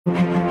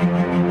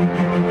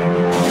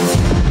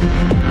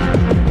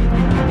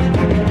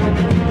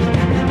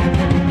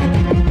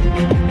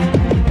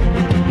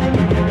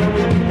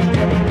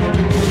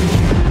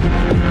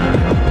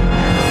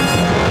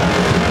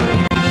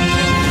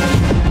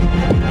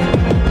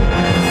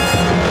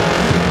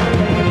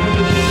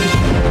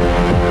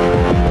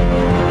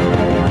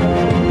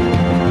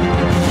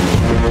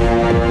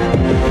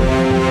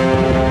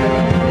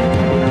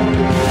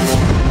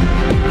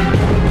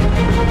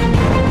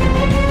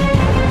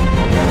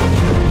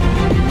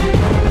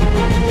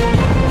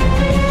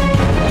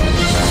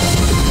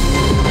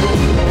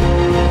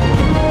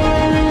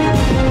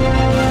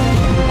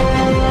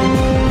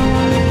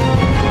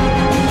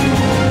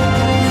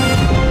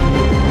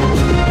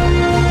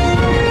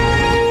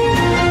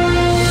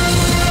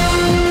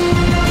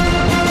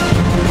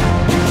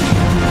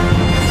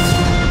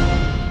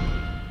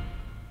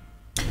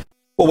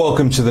Well,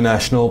 welcome to the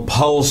National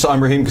Pulse. I'm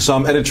Raheem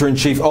Kassam,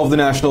 editor-in-chief of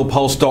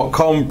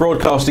thenationalpulse.com,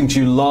 broadcasting to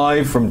you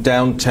live from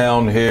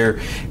downtown here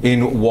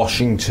in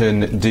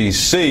Washington,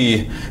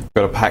 D.C. We've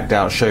got a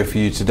packed-out show for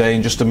you today.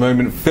 In just a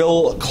moment,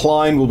 Phil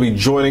Klein will be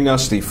joining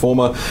us, the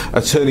former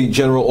Attorney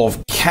General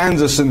of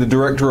Kansas and the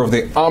director of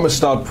the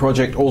Amistad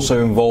Project,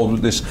 also involved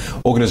with this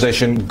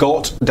organization,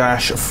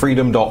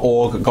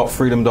 got-freedom.org.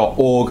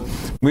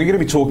 We're going to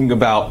be talking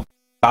about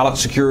ballot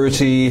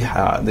security,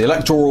 the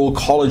Electoral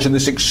College, and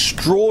this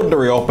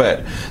extraordinary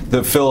op-ed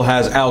that Phil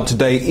has out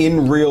today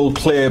in Real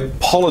Clear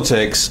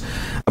Politics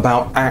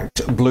about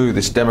ActBlue,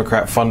 this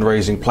Democrat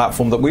fundraising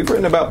platform that we've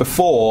written about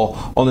before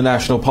on the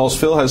National Pulse.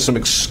 Phil has some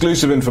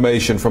exclusive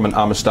information from an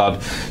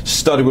Amistad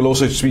study. We'll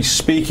also be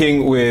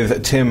speaking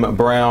with Tim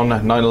Brown,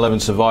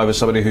 9/11 survivor,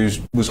 somebody who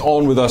was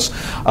on with us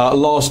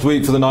last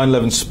week for the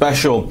 9/11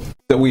 special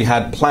that we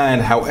had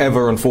planned.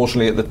 However,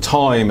 unfortunately, at the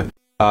time,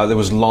 there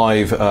was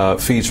live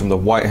feeds from the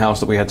White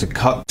House that we had to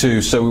cut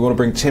to, so we want to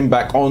bring Tim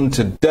back on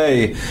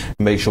today and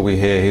make sure we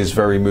hear his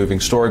very moving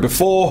story.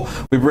 Before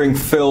we bring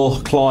Phil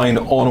Klein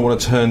on, I want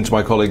to turn to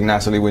my colleague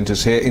Natalie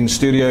Winters here in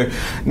studio.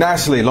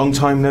 Natalie, long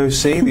time no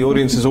see. The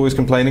audience is always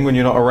complaining when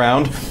you're not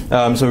around,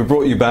 so we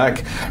brought you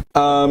back.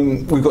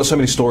 We've got so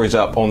many stories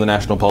up on the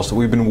National Pulse that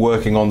we've been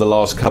working on the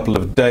last couple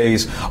of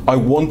days. I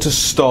want to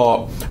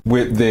start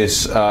with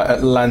this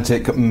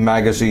Atlantic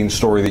magazine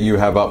story that you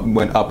have up,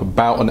 went up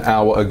about an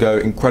hour ago.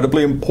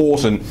 Incredibly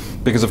important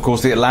because, of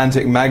course, the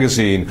Atlantic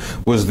magazine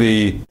was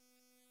the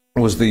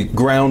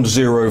ground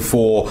zero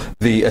for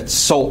the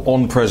assault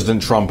on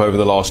President Trump over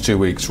the last 2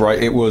 weeks,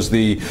 right? It was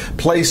the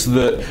place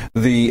that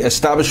the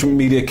establishment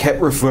media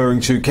kept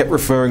referring to, kept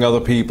referring other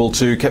people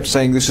to, kept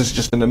saying this is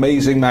just an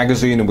amazing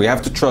magazine and we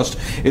have to trust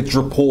its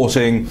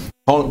reporting,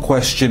 can't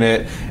question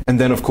it. And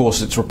then, of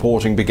course, its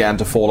reporting began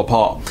to fall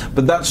apart.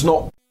 But that's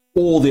not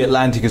all the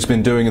Atlantic has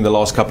been doing in the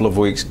last couple of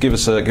weeks. Give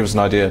us an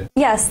idea.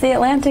 Yes, the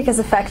Atlantic is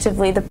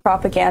effectively the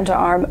propaganda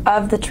arm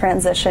of the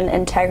Transition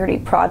Integrity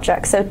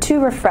Project. So to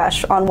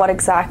refresh on what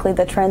exactly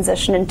the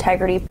Transition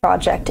Integrity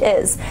Project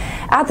is,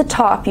 at the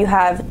top you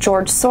have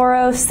George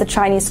Soros, the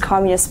Chinese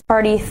Communist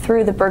Party,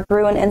 through the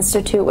Berggruen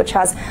Institute, which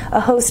has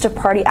a host of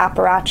party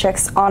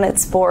apparatchiks on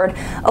its board,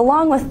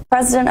 along with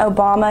President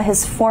Obama,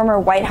 his former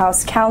White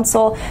House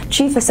counsel,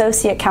 chief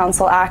associate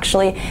counsel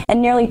actually,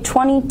 and nearly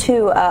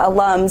 22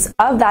 alums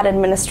of that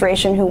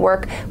administration who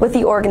work with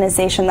the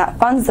organization that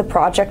funds the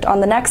project. On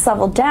the next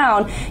level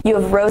down, you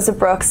have Rosa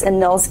Brooks and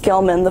Nils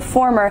Gilman. The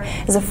former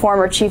is a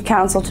former chief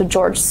counsel to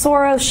George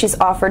Soros. She's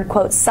offered,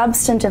 quote,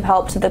 substantive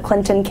help to the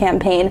Clinton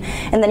campaign.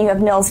 And then you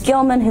have Nils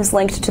Gilman, who's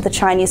linked to the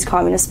Chinese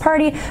Communist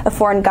Party, a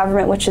foreign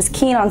government which is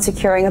keen on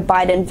securing a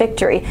Biden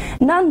victory.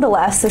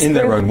 Nonetheless, this in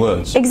their own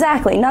words.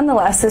 Exactly.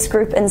 Nonetheless, this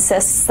group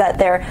insists that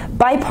they're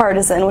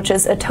bipartisan, which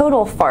is a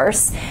total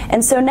farce.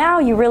 And so now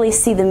you really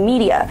see the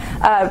media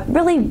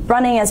really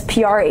running as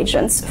PR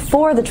agents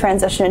for the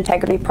Transition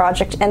Integrity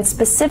Project, and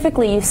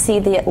specifically you see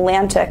the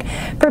Atlantic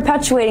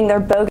perpetuating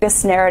their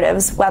bogus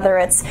narratives, whether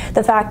it's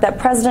the fact that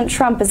President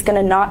Trump is going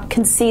to not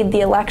concede the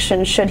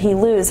election should he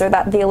lose, or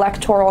that the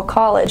Electoral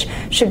College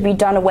should be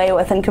done away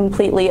with and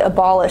completely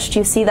abolished.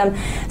 You see them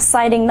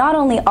citing not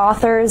only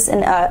authors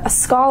and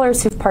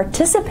scholars who've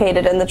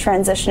participated in the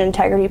Transition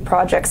Integrity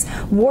Project's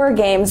war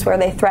games, where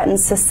they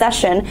threatened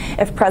secession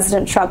if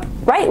President Trump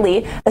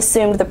rightly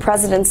assumed the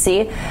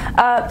presidency.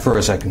 For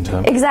a second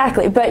term.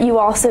 Exactly, but you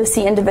also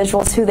see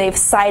individuals who they've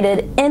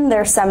cited in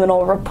their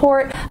seminal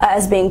report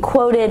as being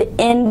quoted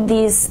in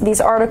these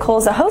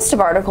articles, a host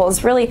of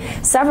articles, really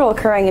several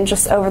occurring in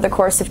just over the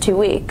course of 2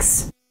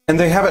 weeks. And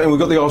they have it, and we've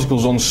got the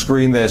articles on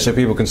screen there so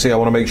people can see. I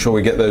want to make sure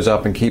we get those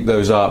up and keep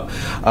those up.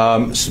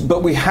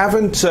 But we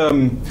haven't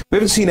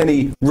seen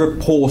any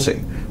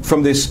reporting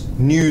from this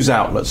news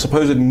outlet,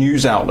 supposed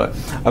news outlet,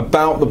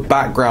 about the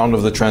background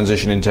of the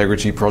Transition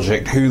Integrity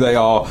Project, who they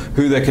are,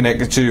 who they're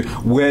connected to,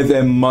 where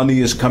their money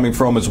is coming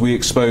from, as we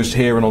exposed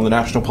here and on the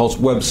National Pulse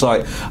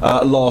website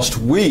last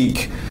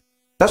week.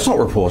 That's not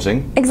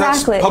reporting.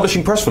 Exactly. That's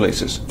publishing press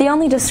releases. The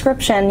only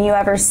description you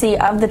ever see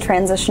of the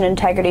Transition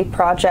Integrity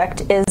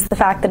Project is the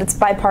fact that it's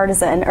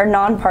bipartisan or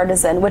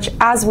nonpartisan, which,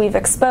 as we've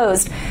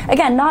exposed,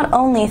 again, not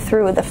only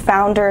through the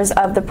founders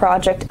of the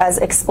project as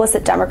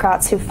explicit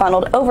Democrats who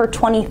funneled over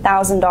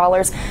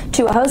 $20,000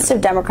 to a host of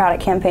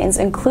Democratic campaigns,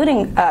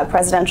 including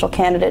presidential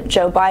candidate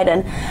Joe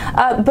Biden,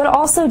 but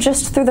also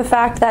just through the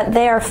fact that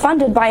they are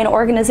funded by an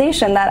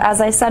organization that, as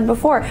I said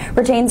before,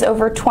 retains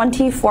over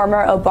 20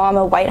 former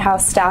Obama White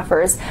House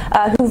staffers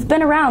who've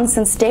been around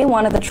since day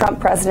one of the Trump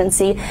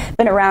presidency,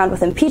 been around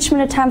with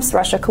impeachment attempts,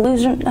 Russia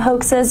collusion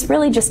hoaxes,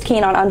 really just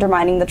keen on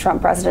undermining the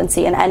Trump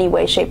presidency in any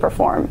way, shape, or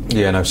form.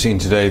 Yeah, and I've seen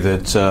today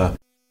that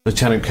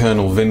Lieutenant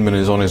Colonel Vindman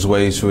is on his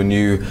way to a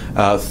new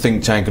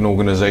think tank and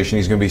organization.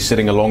 He's going to be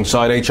sitting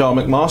alongside H.R.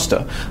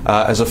 McMaster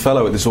as a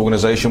fellow at this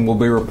organization. We'll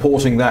be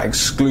reporting that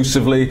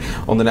exclusively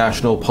on the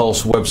National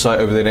Pulse website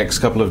over the next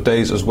couple of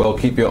days as well.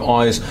 Keep your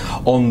eyes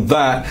on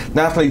that.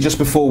 Natalie, just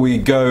before we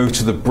go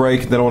to the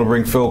break, then I want to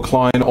bring Phil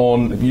Klein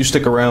on. You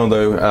stick around,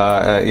 though,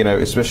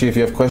 especially if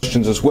you have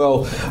questions as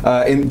well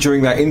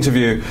during that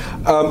interview.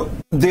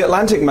 The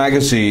Atlantic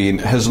magazine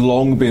has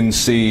long been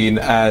seen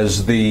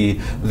as the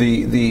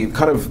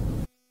kind of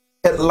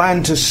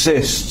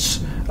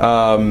Atlanticists.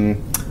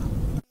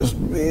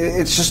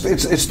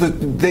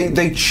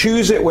 They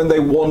choose it when they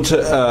want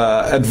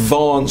to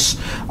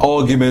advance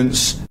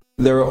arguments.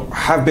 There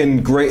have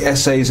been great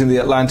essays in the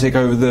Atlantic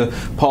over the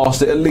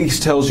past that at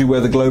least tells you where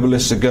the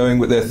globalists are going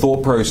with their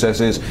thought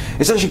processes.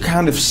 It's actually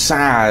kind of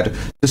sad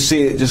to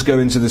see it just go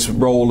into this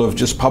role of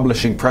just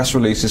publishing press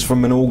releases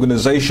from an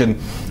organization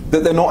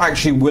that they're not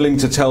actually willing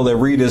to tell their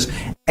readers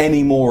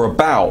any more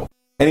about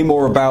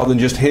than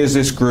just, here's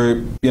this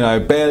group,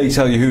 barely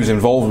tell you who's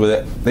involved with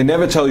it. They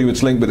never tell you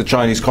it's linked with the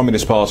Chinese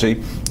Communist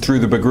Party through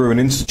the Berggruen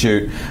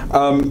Institute.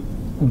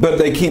 But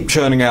they keep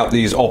churning out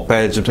these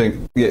op-eds and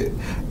think,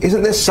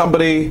 isn't there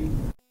somebody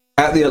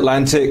at the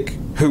Atlantic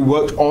who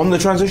worked on the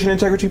Transition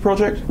Integrity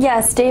Project?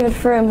 Yes, David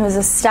Froome, who's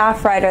a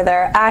staff writer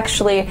there,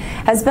 actually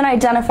has been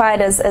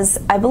identified as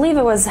I believe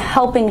it was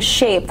helping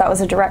shape. That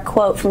was a direct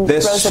quote from Rosa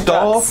Brooks. Their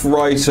staff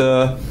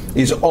writer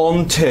is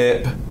on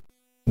tip,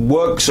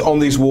 works on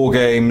these war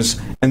games,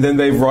 and then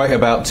they write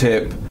about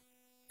tip.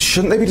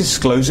 Shouldn't they be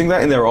disclosing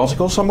that in their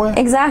article somewhere?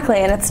 Exactly,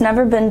 and it's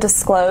never been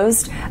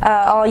disclosed.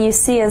 All you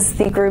see is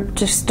the group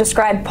just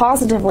described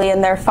positively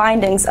in their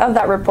findings of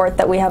that report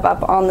that we have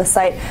up on the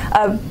site,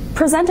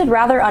 presented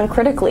rather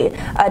uncritically,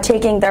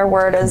 taking their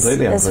word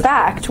as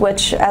fact,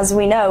 which, as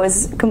we know,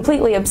 is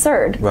completely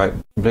absurd. Right,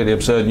 completely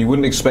absurd. You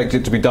wouldn't expect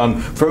it to be done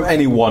from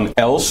anyone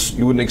else.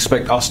 You wouldn't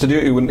expect us to do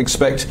it. You wouldn't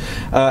expect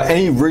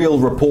any real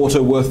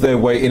reporter worth their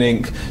weight in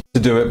ink to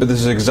do it, but this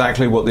is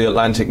exactly what the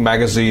Atlantic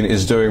magazine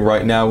is doing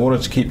right now. I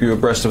wanted to keep you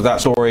abreast of that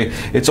story.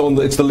 It's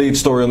the lead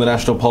story on the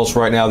National Pulse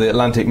right now. The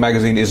Atlantic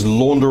magazine is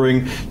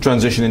laundering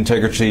Transition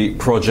Integrity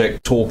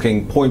Project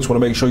talking points.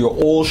 Want to make sure you're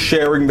all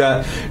sharing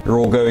that. You're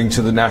all going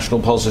to the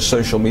National Pulse's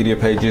social media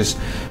pages,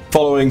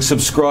 following,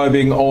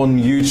 subscribing on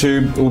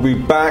YouTube. We'll be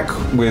back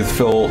with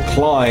Phil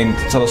Klein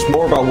to tell us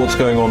more about what's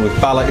going on with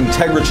ballot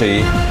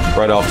integrity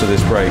right after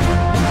this break.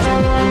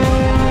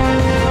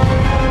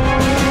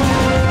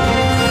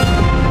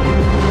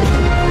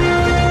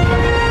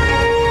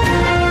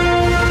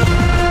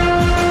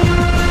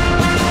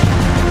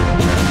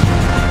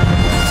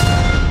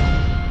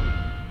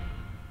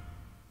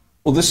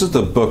 Well, this is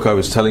the book I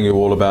was telling you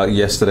all about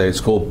yesterday. It's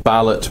called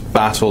Ballot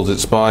Battles.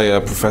 It's by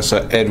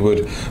Professor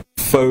Edward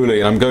Foley,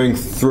 and I'm going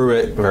through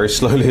it very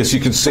slowly, as you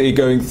can see,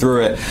 going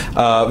through it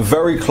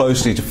very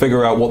closely to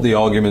figure out what the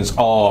arguments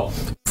are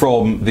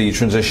from the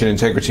Transition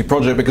Integrity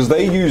Project, because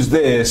they use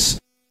this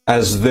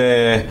as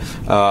their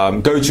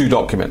go-to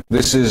document.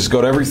 This has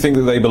got everything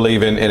that they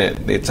believe in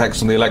it. The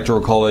attacks on the Electoral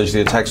College,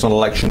 the attacks on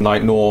election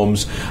night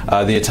norms,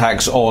 the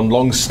attacks on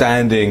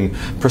long-standing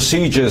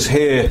procedures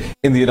here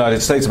in the United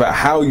States about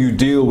how you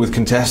deal with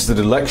contested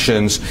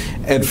elections.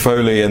 Ed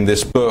Foley in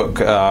this book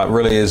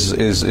really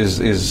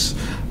is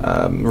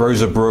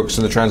Rosa Brooks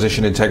and the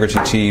Transition Integrity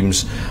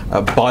Team's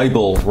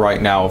Bible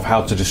right now of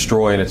how to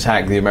destroy and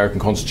attack the American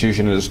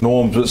Constitution and its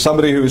norms. But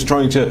somebody who is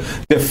trying to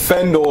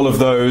defend all of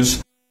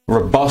those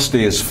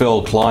robustly is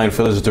Phil Klein.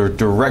 Phil is the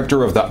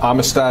director of the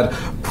Amistad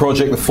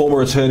Project, the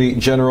former Attorney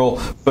General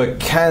for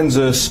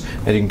Kansas,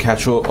 and you can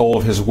catch all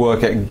of his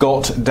work at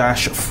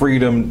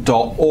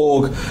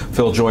got-freedom.org.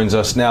 Phil joins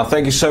us now.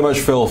 Thank you so much,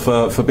 Phil,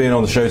 for being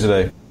on the show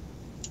today.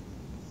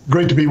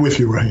 Great to be with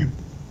you, Raheem.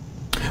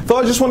 Phil,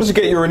 I just wanted to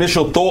get your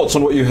initial thoughts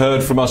on what you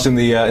heard from us in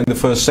the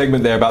first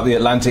segment there about the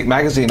Atlantic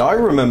magazine. I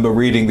remember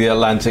reading the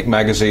Atlantic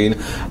magazine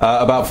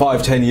about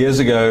 5-10 years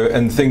ago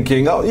and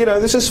thinking, oh,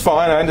 this is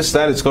fine. I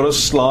understand it's got a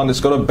slant,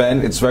 it's got a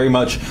bent, it's very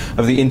much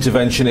of the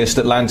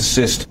interventionist,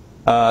 Atlanticist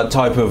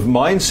type of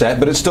mindset,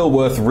 but it's still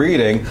worth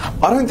reading.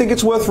 I don't think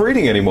it's worth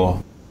reading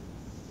anymore.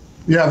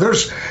 Yeah,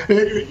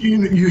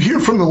 you hear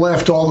from the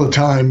left all the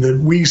time that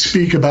we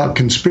speak about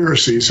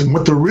conspiracies, and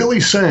what they're really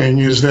saying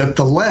is that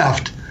the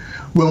left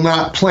will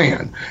not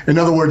plan. In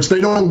other words,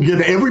 they don't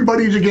get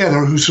everybody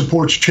together who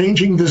supports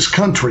changing this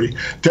country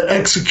to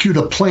execute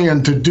a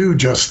plan to do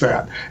just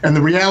that. And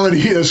the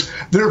reality is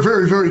they're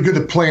very, very good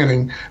at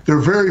planning. They're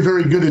very,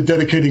 very good at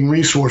dedicating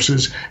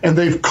resources, and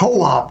they've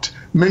co-opted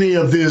many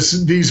of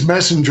these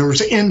messengers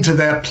into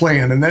that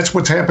plan. And that's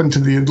what's happened to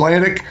the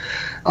Atlantic.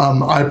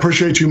 I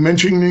appreciate you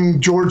mentioning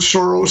George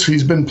Soros.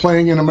 He's been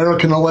playing in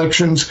American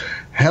elections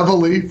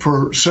heavily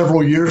for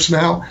several years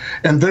now,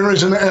 and there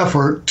is an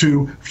effort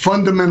to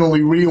fundamentally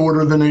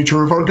reorder the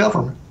nature of our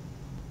government.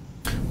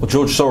 Well,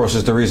 George Soros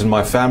is the reason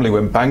my family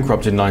went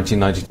bankrupt in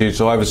 1992,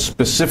 so I have a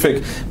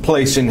specific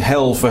place in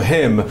hell for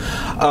him.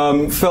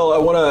 Phil, I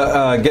want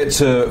to get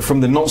to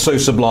from the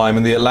not-so-sublime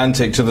in the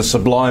Atlantic to the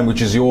sublime,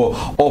 which is your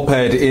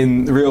op-ed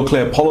in Real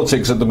Clear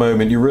Politics at the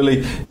moment. You're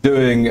really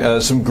doing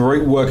some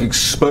great work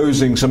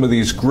exposing some of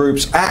these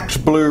groups.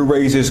 ActBlue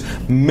raises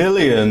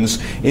millions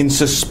in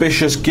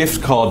suspicious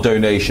gift card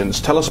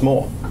donations. Tell us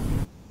more.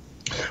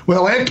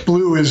 Well,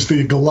 ActBlue is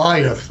the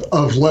Goliath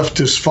of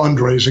leftist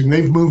fundraising.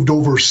 They've moved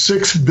over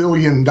 $6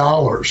 billion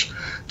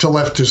to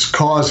leftist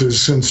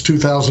causes since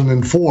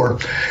 2004.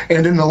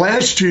 And in the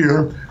last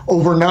year,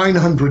 over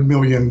 $900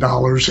 million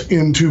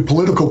into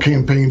political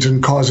campaigns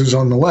and causes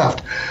on the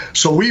left.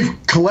 So we've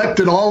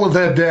collected all of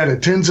that data,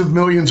 tens of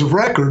millions of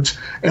records,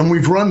 and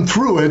we've run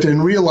through it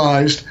and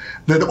realized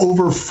that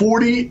over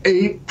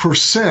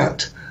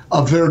 48%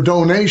 of their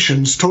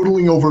donations,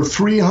 totaling over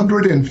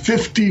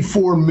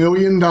 $354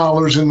 million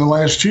in the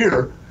last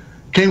year,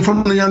 came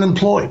from the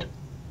unemployed,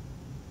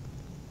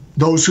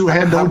 those who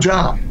had no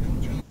job.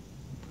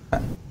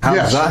 How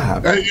does that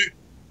happen?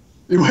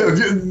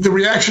 The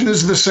reaction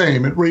is the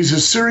same. It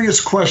raises serious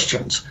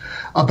questions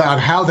about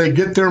how they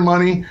get their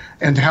money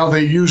and how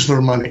they use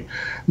their money.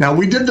 Now,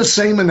 we did the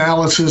same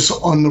analysis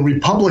on the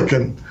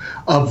Republican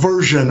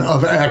version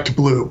of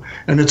ActBlue,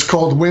 and it's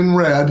called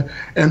WinRed,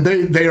 and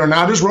they are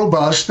not as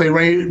robust. They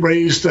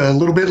raised a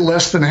little bit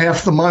less than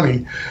half the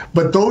money,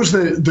 but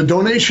the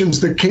donations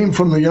that came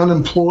from the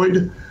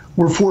unemployed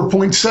were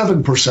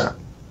 4.7%.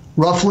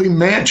 Roughly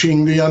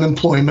matching the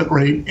unemployment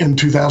rate in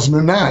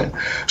 2009.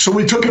 So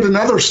we took it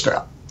another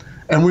step,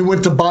 and we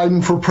went to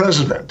Biden for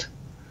president.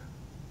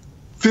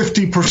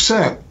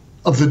 50%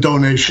 of the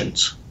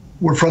donations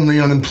were from the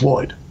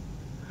unemployed.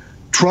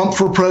 Trump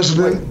for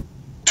president,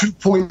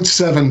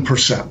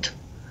 2.7%.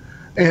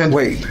 And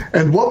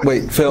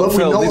Phil,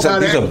 these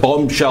are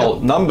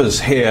bombshell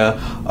numbers here.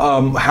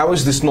 How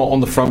is this not on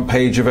the front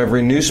page of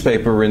every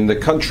newspaper in the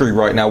country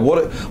right now?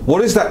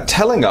 What is that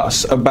telling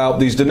us about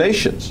these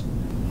donations?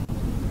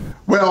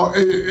 Well,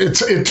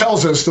 it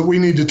tells us that we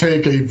need to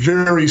take a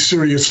very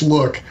serious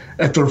look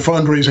at their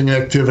fundraising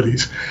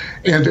activities.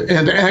 And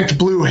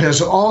ActBlue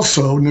has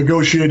also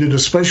negotiated a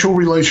special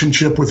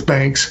relationship with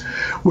banks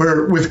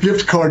where with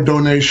gift card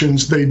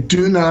donations, they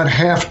do not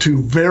have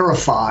to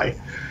verify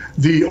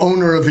the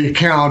owner of the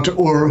account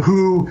or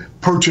who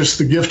purchased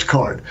the gift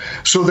card.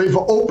 So they've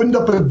opened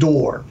up a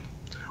door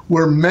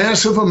where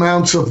massive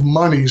amounts of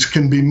monies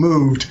can be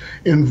moved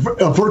in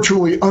a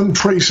virtually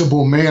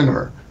untraceable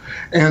manner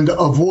and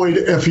avoid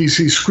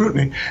FEC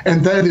scrutiny,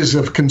 and that is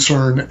of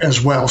concern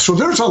as well. So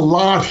there's a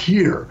lot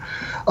here.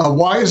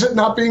 Why is it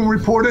not being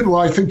reported?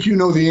 Well, I think you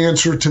know the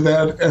answer to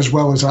that as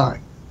well as I.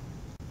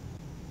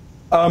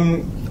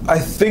 I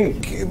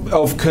think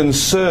of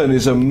concern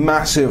is a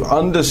massive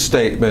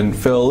understatement,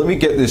 Phil. Let me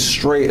get this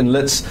straight, and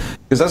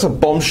because that's a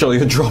bombshell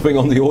you're dropping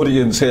on the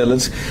audience here.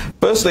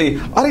 Firstly,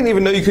 I didn't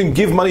even know you can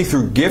give money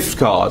through gift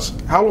cards.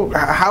 How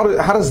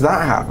does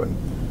that happen?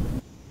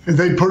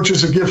 They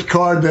purchase a gift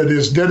card that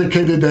is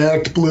dedicated to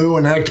ActBlue,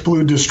 and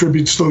ActBlue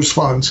distributes those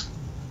funds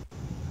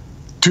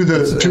to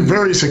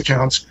various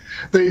accounts.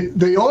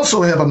 They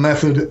also have a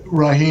method,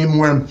 Raheem,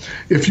 where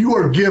if you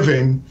are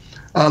giving,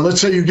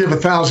 let's say you give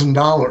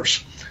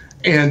 $1,000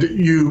 and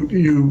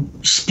you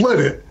split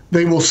it,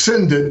 they will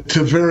send it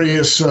to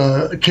various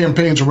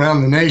campaigns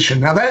around the nation.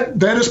 Now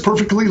that is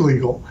perfectly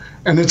legal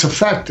and it's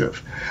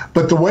effective,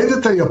 but the way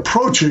that they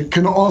approach it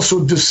can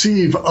also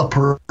deceive a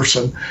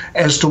person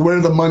as to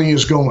where the money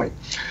is going.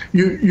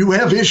 You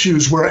have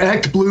issues where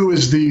ActBlue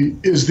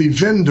is the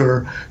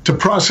vendor to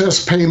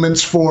process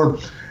payments. For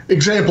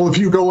example, if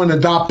you go and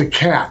adopt a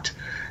cat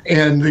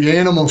and the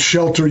animal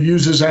shelter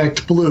uses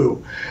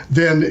ActBlue,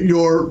 then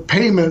your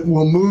payment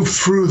will move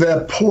through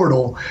that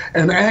portal,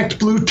 and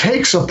ActBlue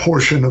takes a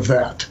portion of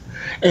that.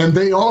 And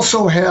they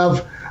also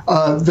have,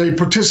 they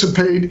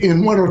participate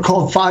in what are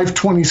called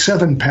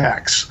 527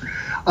 packs.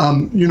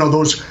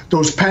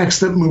 Those packs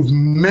that move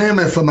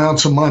mammoth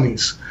amounts of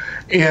monies.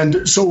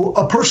 And so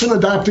a person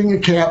adopting a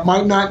cat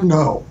might not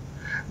know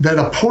that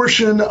a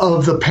portion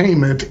of the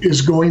payment is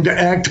going to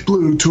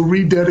ActBlue to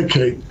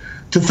rededicate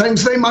to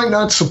things they might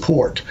not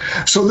support.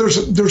 So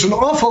there's an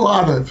awful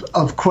lot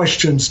of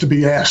questions to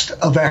be asked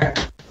of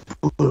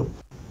ActBlue.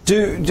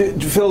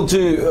 Phil,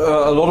 do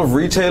a lot of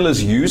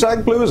retailers use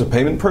ActBlue as a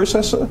payment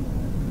processor?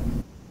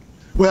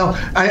 Well,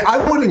 I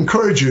would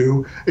encourage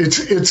you, it's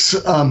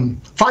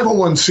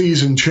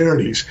 501c and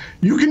charities.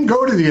 You can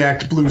go to the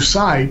ActBlue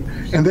site,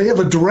 and they have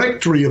a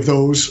directory of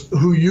those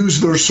who use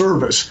their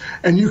service.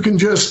 And you can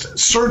just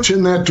search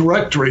in that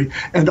directory,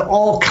 and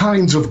all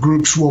kinds of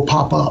groups will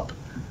pop up.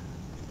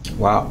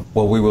 Wow.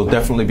 Well, we will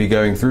definitely be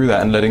going through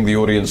that and letting the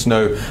audience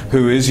know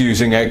who is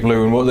using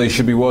ActBlue and what they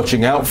should be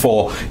watching out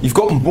for. You've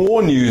got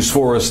more news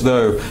for us,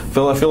 though.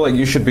 Phil, I feel like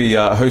you should be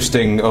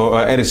hosting or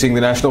editing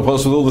the National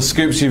Post with all the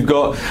scoops you've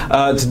got.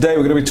 Today,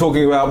 we're going to be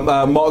talking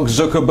about Mark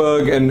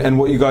Zuckerberg and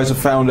what you guys have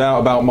found out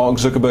about Mark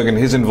Zuckerberg and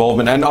his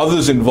involvement and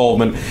others'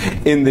 involvement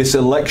in this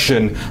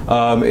election.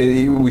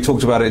 We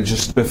talked about it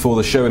just before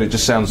the show, and it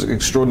just sounds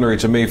extraordinary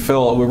to me.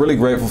 Phil, we're really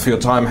grateful for your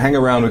time. Hang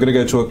around. We're going to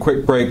go to a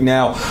quick break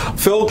now.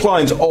 Phil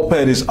Klein's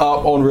op-ed is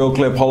up on Real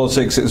Clear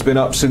Politics. It's been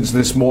up since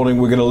this morning.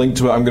 We're going to link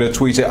to it. I'm going to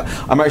tweet it.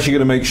 I'm actually going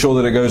to make sure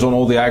that it goes on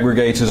all the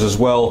aggregators as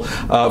well.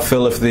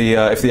 Phil, if the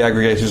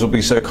aggregators will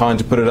be so kind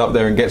to put it up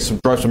there and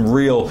drive some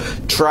real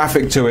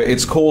traffic to it.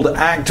 It's called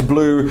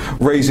ActBlue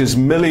raises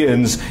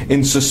millions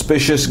in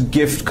suspicious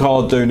gift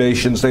card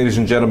donations, ladies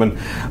and gentlemen.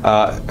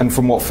 And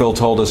from what Phil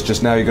told us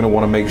just now, you're going to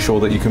want to make sure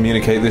that you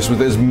communicate this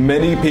with as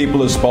many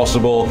people as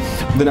possible.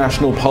 The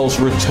National Pulse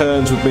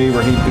returns with me,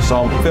 Raheem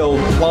Kassam, Phil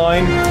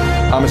Klein,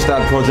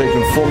 Amistad Project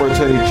and former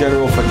Attorney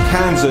General for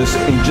Kansas.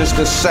 In just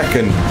a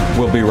second,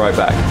 we'll be right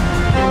back.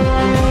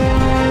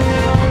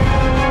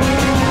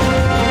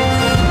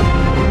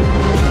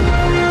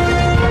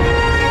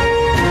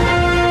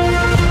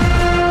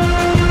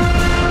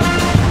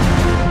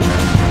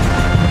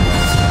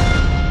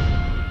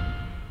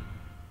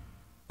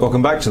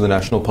 Welcome back to the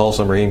National Pulse.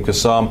 I'm Raheem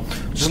Kassam.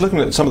 Just looking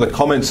at some of the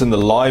comments in the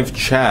live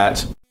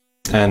chat,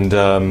 and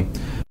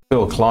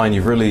Phil Klein,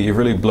 you've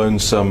really blown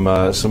some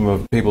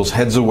of people's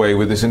heads away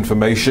with this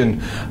information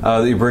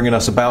that you're bringing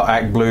us about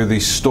ActBlue. The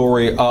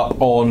story up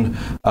on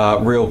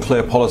Real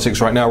Clear Politics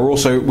right now.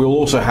 We'll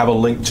also have a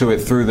link to it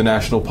through the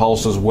National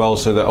Pulse as well,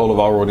 so that all of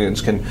our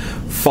audience can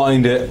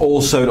find it.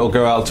 Also, it'll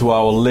go out to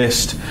our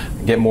list.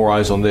 Get more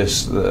eyes on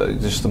this.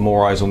 Just the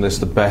more eyes on this,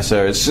 the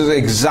better. It's just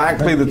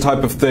exactly the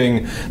type of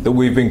thing that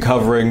we've been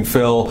covering,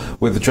 Phil,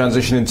 with the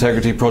Transition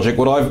Integrity Project.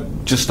 What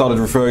I've just started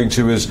referring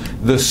to as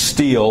the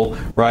steal,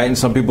 right? And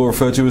some people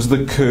refer to as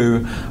the coup.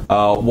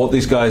 What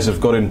these guys have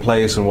got in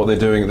place and what they're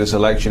doing at this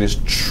election is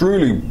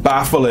truly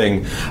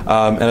baffling.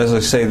 And as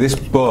I say, this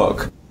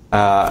book,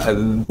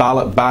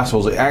 Ballot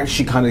Battles, it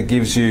actually kind of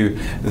gives you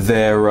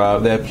their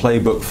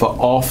playbook for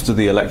after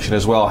the election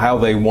as well, how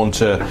they want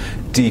to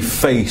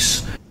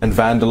deface and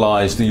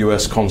vandalize the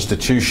US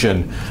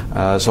Constitution.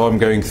 So I'm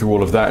going through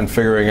all of that and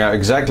figuring out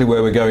exactly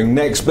where we're going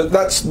next. But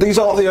these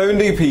aren't the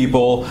only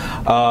people.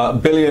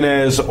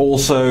 Billionaires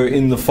also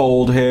in the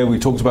fold here. We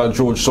talked about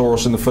George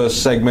Soros in the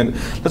first segment.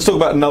 Let's talk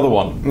about another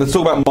one. Let's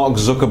talk about Mark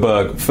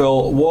Zuckerberg.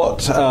 Phil,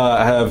 what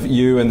have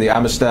you and the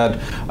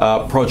Amistad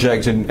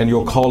Project and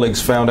your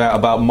colleagues found out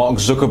about Mark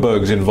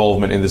Zuckerberg's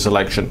involvement in this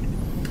election?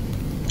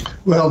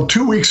 Well,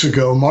 2 weeks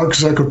ago, Mark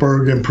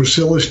Zuckerberg and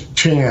Priscilla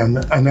Chan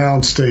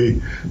announced a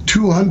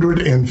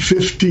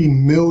 $250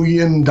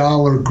 million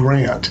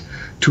grant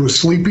to a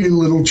sleepy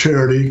little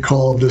charity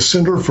called the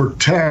Center for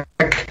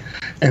Tech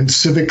and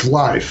Civic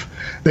Life.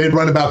 They had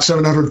run about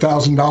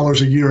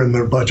 $700,000 a year in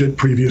their budget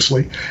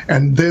previously,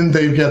 and then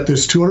they've got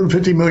this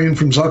 $250 million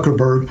from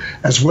Zuckerberg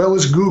as well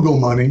as Google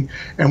money,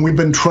 and we've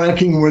been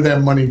tracking where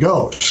that money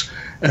goes.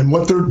 And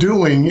what they're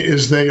doing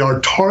is they are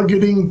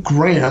targeting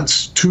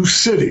grants to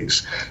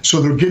cities.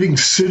 So they're getting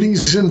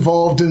cities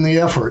involved in the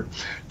effort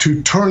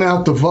to turn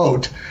out the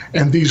vote.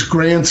 And these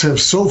grants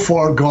have so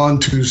far gone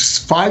to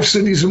 5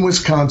 cities in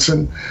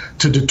Wisconsin,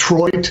 to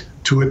Detroit,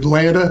 to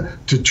Atlanta,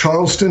 to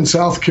Charleston,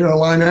 South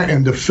Carolina,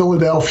 and to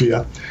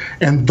Philadelphia.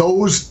 And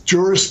those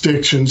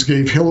jurisdictions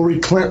gave Hillary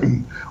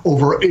Clinton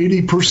over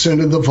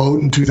 80% of the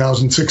vote in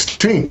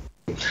 2016.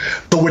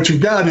 But what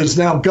you've got is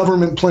now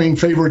government playing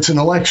favorites in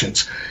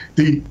elections.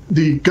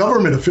 The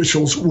government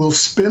officials will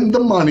spend the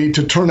money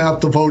to turn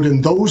out the vote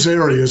in those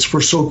areas for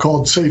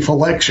so-called safe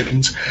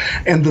elections.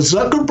 And the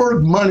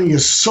Zuckerberg money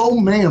is so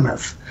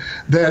mammoth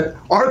that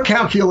our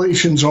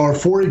calculations are,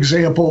 for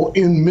example,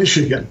 in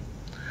Michigan,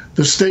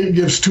 the state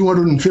gives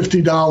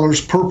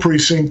 $250 per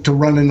precinct to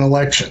run an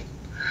election.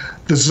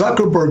 The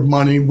Zuckerberg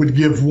money would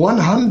give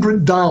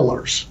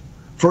 $100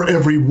 for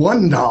every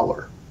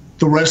 $1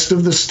 the rest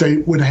of the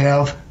state would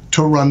have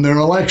to run their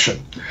election.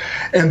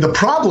 And the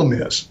problem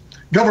is,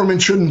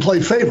 government shouldn't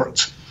play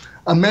favorites.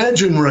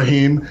 Imagine,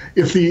 Raheem,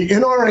 if the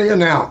NRA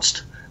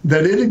announced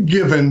that it had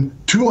given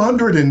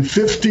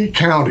 250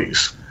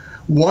 counties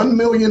 $1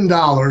 million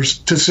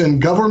to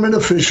send government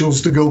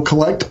officials to go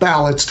collect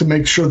ballots to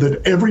make sure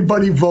that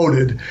everybody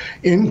voted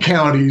in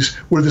counties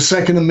where the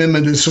Second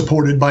Amendment is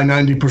supported by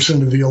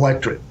 90% of the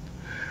electorate.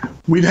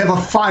 We'd have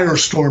a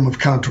firestorm of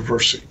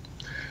controversy.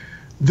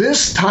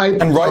 This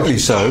type and rightly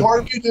so.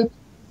 Targeted,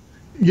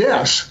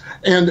 yes,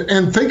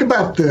 and think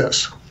about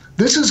this.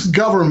 This is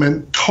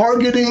government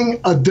targeting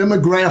a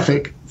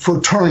demographic for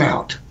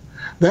turnout.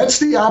 That's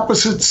the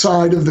opposite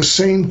side of the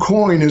same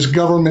coin as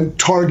government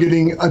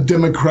targeting a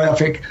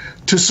demographic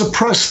to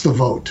suppress the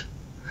vote.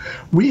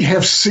 We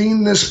have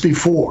seen this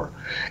before.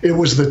 It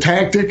was the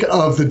tactic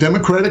of the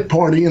Democratic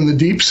Party in the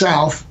Deep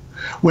South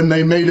when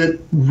they made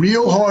it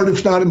real hard,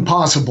 if not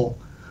impossible,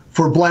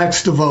 for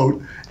blacks to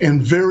vote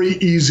and very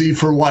easy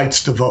for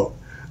whites to vote.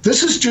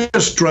 This is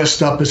just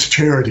dressed up as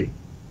charity,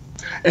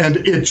 and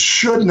it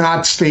should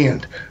not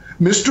stand.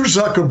 Mr.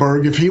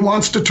 Zuckerberg, if he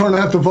wants to turn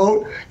out the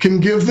vote, can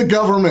give the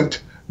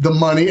government the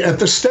money at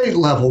the state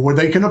level where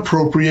they can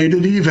appropriate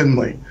it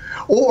evenly.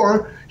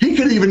 Or he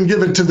could even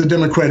give it to the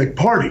Democratic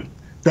Party.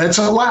 That's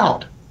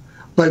allowed.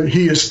 But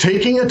he is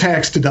taking a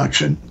tax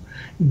deduction,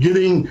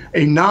 getting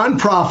a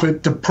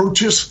nonprofit to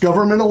purchase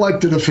government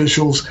elected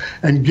officials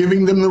and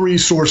giving them the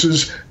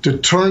resources to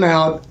turn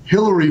out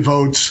Hillary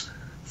votes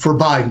for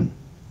Biden.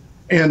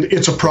 And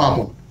it's a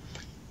problem.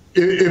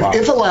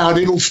 If allowed,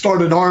 it'll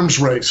start an arms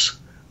race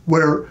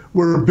where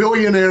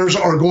billionaires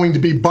are going to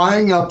be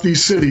buying up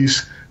these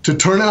cities to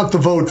turn out the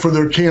vote for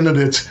their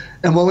candidates,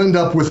 and we'll end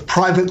up with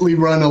privately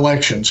run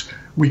elections.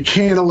 We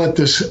can't let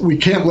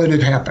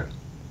it happen.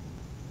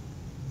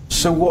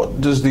 So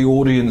what does the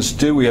audience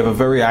do? We have a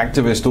very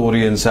activist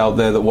audience out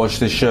there that watch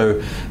this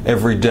show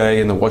every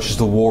day and that watches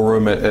the War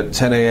Room at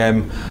 10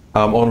 a.m.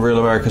 On Real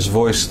America's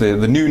Voice.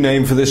 The new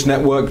name for this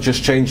network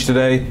just changed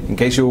today, in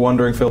case you were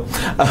wondering, Phil.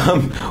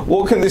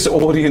 What can this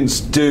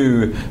audience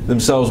do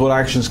themselves? What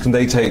actions can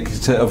they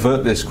take to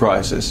avert this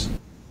crisis?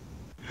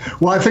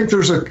 Well, I think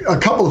there's a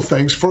couple of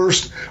things.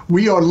 First,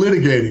 we are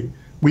litigating.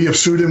 We have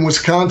sued in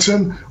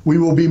Wisconsin. We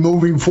will be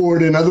moving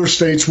forward in other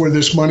states where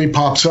this money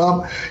pops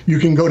up. You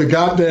can go to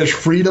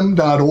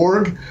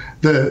got-freedom.org.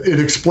 It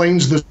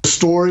explains the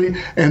story.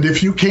 And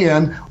if you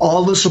can,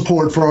 all the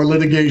support for our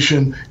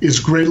litigation is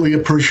greatly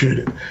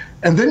appreciated.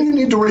 And then you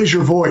need to raise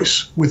your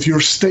voice with your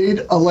state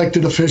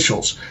elected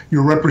officials,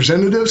 your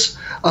representatives,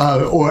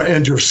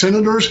 and your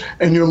senators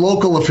and your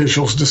local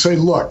officials to say,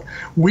 look,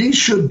 we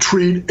should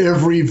treat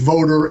every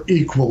voter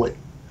equally.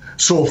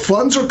 So if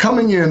funds are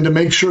coming in to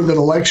make sure that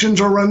elections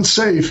are run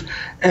safe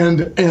and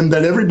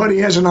that everybody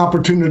has an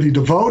opportunity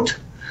to vote,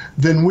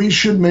 then we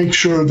should make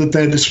sure that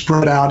that is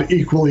spread out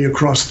equally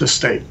across the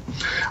state.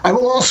 I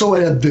will also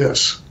add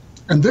this,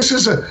 and this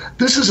is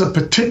a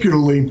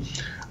particularly,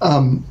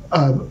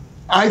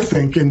 I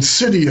think,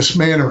 insidious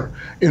manner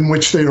in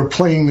which they are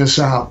playing this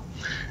out.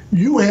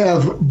 You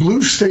have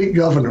blue state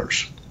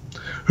governors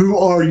who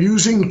are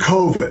using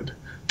COVID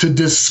to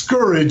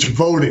discourage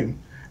voting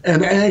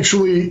and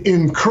actually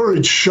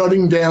encourage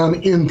shutting down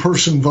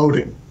in-person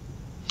voting.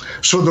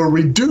 So they're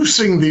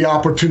reducing the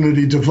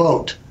opportunity to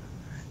vote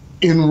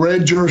in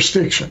red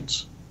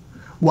jurisdictions,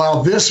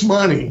 while this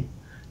money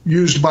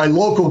used by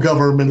local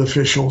government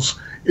officials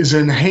is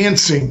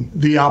enhancing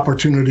the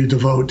opportunity to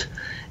vote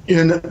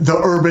in the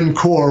urban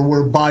core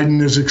where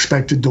Biden is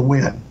expected to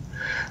win.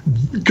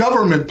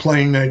 Government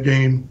playing that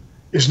game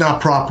is not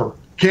proper.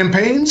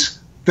 Campaigns,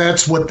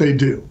 that's what they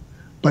do,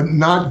 but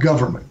not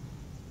government.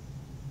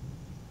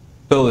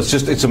 Bill,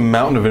 it's a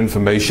mountain of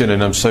information,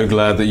 and I'm so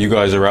glad that you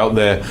guys are out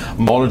there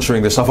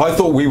monitoring this stuff. I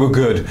thought we were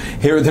good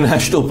here at the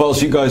National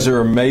Pulse. You guys are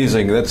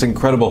amazing. That's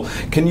incredible.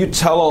 Can you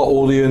tell our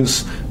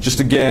audience, just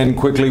again,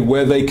 quickly,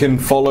 where they can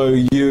follow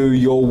you,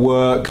 your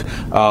work?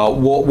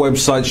 What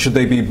websites should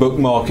they be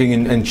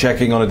bookmarking and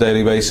checking on a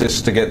daily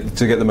basis to get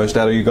the most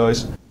out of you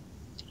guys?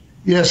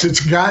 Yes,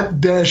 it's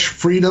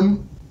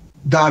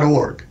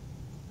got-freedom.org,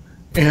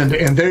 and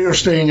they are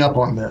staying up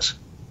on this.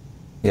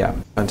 Yeah,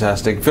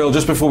 fantastic. Phil,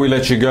 just before we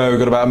let you go, we've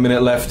got about a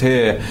minute left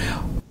here.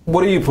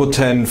 What do you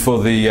portend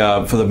for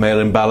the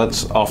mail-in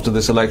ballots after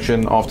this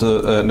election,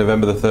 after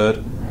November the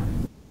 3rd?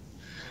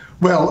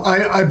 Well,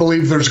 I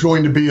believe there's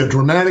going to be a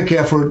dramatic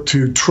effort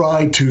to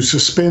try to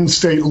suspend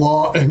state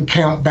law and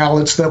count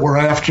ballots that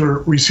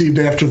were received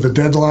after the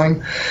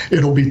deadline.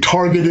 It'll be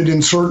targeted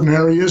in certain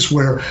areas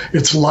where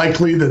it's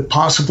likely that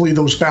possibly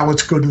those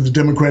ballots go to the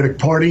Democratic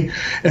Party,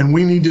 and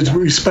we need to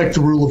respect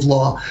the rule of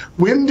law.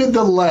 When did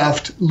the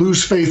left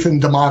lose faith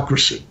in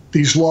democracy?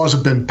 These laws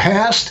have been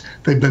passed.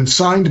 They've been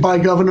signed by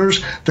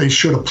governors. They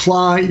should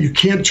apply. You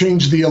can't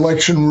change the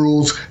election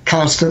rules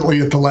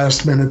constantly at the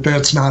last minute.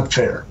 That's not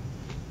fair.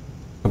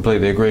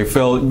 Completely agree.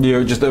 Phil,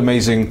 you're just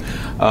amazing,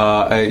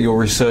 your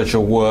research,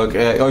 your work.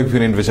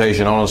 Open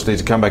invitation, honestly,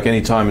 to come back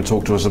anytime and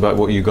talk to us about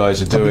what you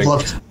guys are doing.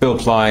 Phil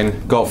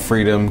Klein, Got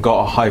Freedom,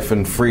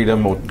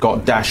 got-freedom or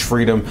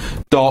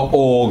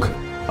got-freedom.org.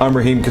 I'm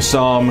Raheem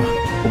Kassam.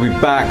 We'll be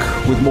back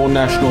with more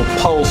National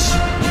Pulse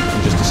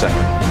in just a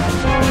second.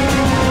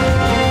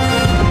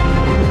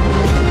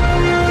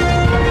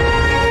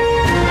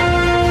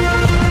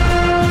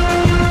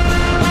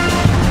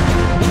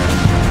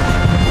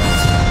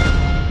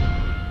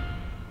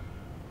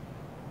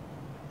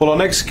 Well, our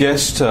next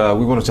guest,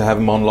 we wanted to have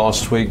him on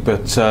last week,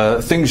 but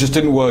things just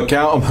didn't work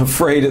out, I'm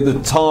afraid, at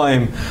the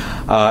time.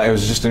 It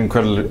was just an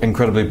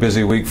incredibly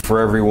busy week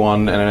for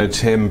everyone, and I know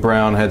Tim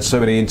Brown had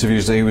so many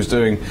interviews that he was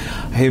doing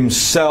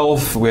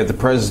himself. We had the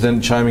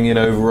president chiming in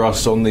over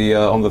us on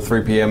the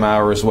 3 p.m.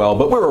 hour as well,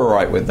 but we're all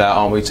right with that,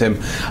 aren't we,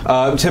 Tim?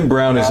 Tim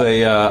Brown is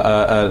a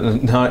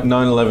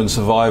 9/11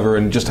 survivor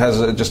and just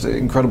has just an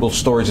incredible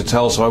story to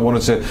tell, so I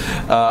wanted to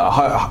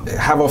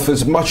have off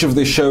as much of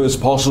this show as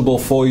possible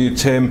for you,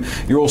 Tim.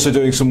 You're also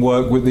doing some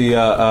work with the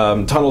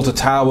Tunnel to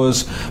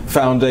Towers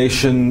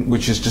Foundation,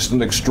 which is just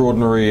an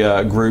extraordinary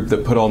group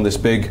that put on this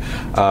big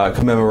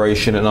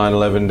commemoration at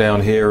 9/11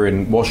 down here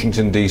in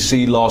Washington,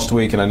 D.C. last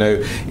week, and I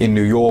know in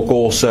New York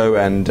also,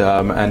 and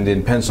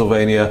in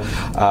Pennsylvania.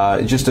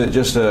 Just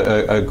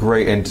a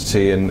great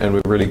entity, and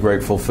we're really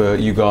grateful for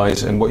you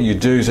guys and what you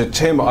do. So,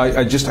 Tim,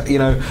 I just, I'm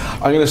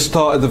going to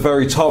start at the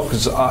very top,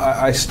 because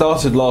I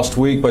started last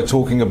week by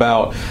talking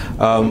about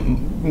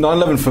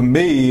 9/11 for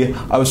me,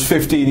 I was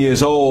 15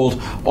 years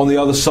old on the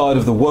other side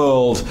of the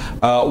world,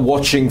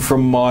 watching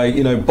from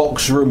my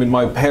box room in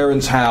my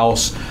parents'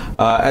 house,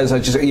 as I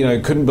just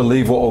couldn't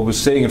believe what I was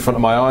seeing in front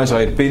of my eyes.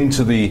 I had been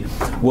to the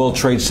World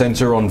Trade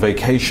Center on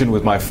vacation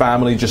with my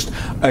family just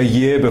a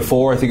year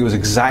before. I think it was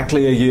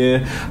exactly a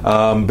year.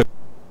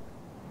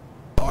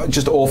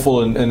 Just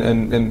awful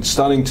and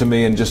stunning to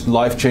me, and just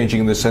life-changing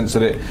in the sense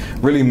that it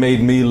really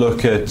made me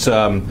look at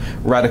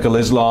radical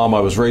Islam. I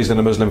was raised in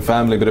a Muslim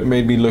family, but it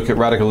made me look at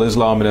radical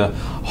Islam in a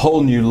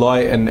whole new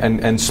light,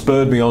 and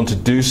spurred me on to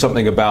do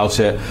something about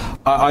it.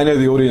 I know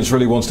the audience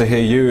really wants to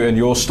hear you and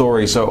your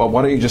story, so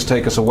why don't you just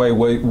take us away?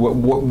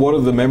 What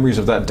are the memories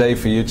of that day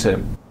for you,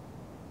 Tim?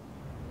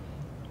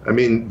 I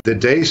mean, the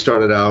day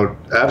started out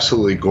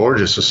absolutely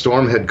gorgeous. A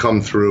storm had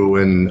come through,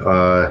 and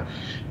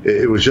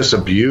it was just a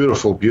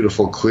beautiful,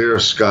 beautiful, clear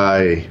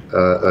sky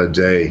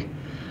day.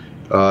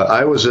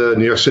 I was a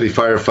New York City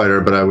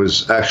firefighter, but I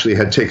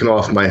had taken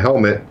off my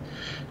helmet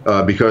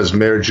because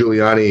Mayor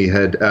Giuliani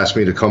had asked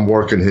me to come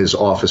work in his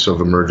Office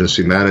of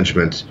Emergency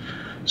Management.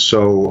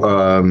 So,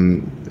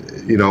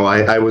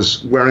 I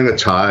was wearing a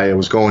tie. I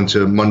was going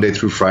to Monday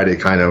through Friday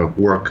kind of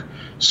work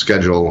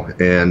schedule,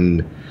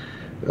 and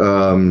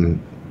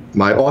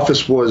my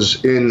office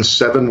was in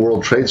 7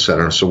 World Trade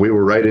Center, so we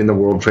were right in the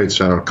World Trade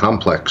Center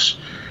complex.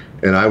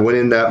 And I went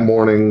in that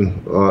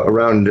morning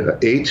around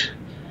 8,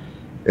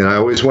 and I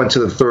always went to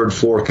the 3rd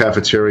floor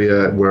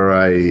cafeteria where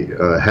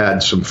I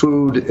had some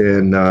food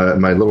and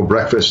my little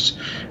breakfast,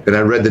 and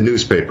I read the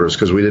newspapers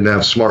because we didn't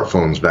have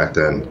smartphones back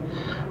then,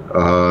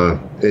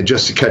 and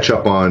just to catch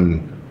up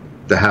on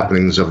the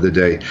happenings of the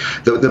day.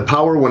 The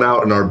power went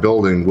out in our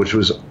building, which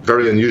was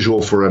very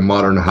unusual for a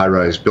modern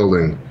high-rise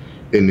building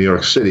in New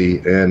York City,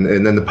 and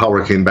then the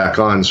power came back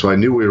on, so I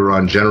knew we were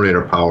on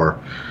generator power.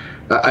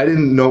 I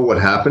didn't know what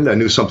happened. I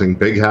knew something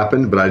big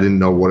happened, but I didn't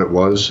know what it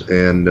was.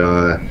 And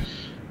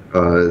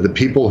the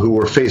people who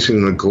were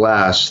facing the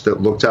glass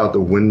that looked out the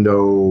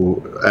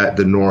window at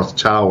the North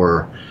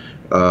Tower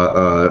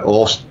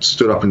all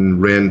stood up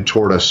and ran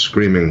toward us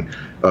screaming,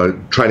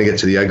 trying to get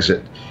to the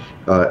exit.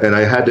 And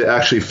I had to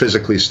actually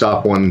physically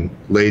stop one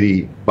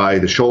lady by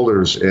the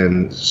shoulders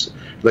and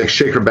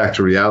shake her back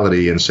to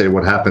reality and say,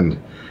 "What happened?"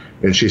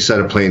 And she said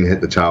a plane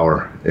hit the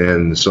tower.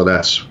 And so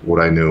that's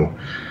what I knew.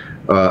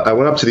 I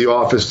went up to the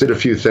office, did a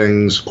few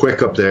things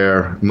quick up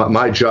there.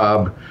 My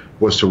job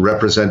was to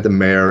represent the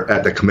mayor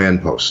at the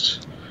command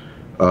post.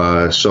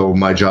 So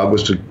my job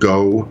was to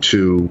go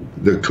to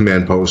the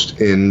command post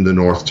in the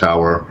North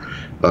Tower,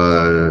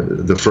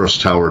 the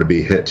first tower to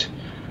be hit.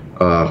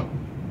 I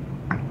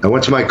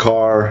went to my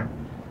car,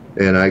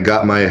 and I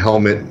got my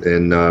helmet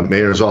and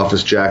mayor's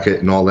office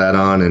jacket and all that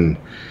on. And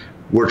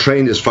we're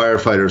trained as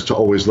firefighters to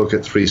always look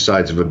at 3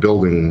 sides of a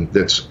building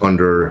that's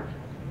under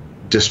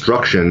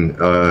destruction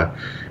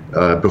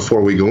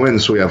before we go in,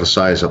 so we have a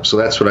size up. So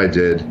that's what I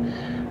did.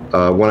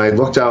 When I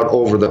looked out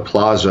over the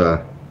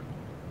plaza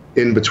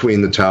in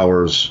between the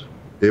towers,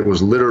 it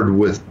was littered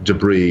with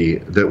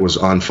debris that was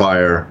on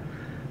fire,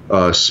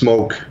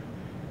 smoke,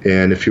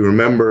 and if you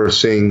remember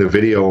seeing the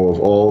video of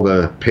all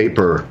the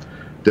paper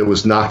that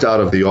was knocked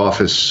out of the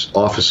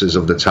offices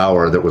of the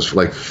tower that was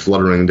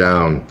fluttering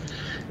down,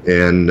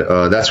 and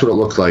that's what it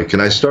looked like.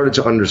 And I started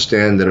to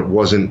understand that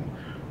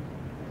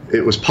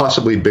it was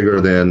possibly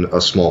bigger than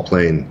a small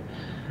plane.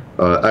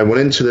 I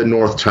went into the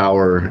North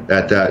Tower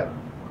at that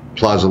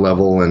plaza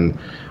level, and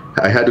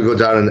I had to go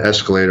down an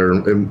escalator.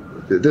 And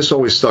this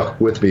always stuck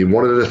with me.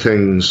 One of the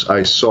things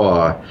I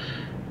saw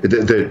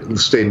that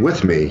stayed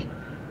with me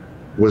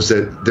was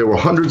that there were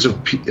hundreds of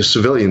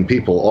civilian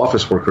people,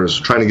 office workers,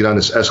 trying to get on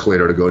this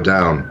escalator to go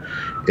down.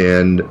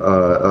 And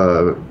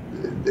I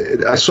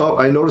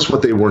noticed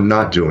what they were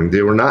not doing.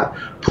 They were not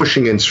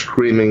pushing and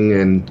screaming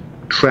and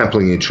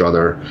trampling each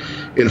other.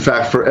 In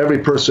fact, for every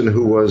person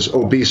who was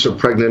obese or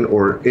pregnant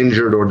or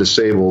injured or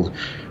disabled,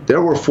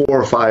 there were 4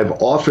 or 5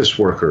 office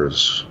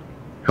workers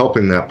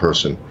helping that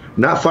person.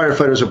 Not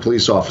firefighters or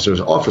police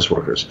officers, office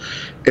workers.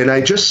 And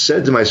I just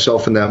said to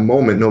myself in that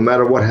moment, no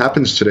matter what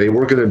happens today,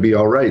 we're going to be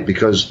all right,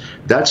 because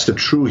that's the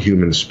true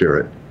human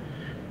spirit.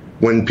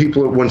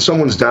 When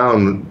someone's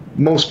down,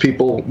 most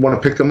people want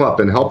to pick them up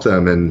and help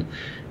them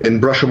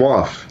and brush them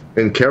off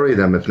and carry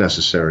them if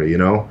necessary,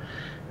 And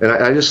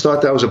I just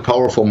thought that was a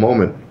powerful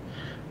moment.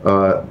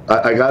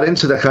 I got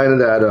into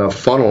that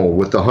funnel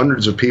with the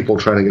hundreds of people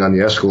trying to get on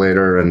the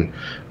escalator, and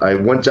I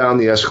went down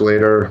the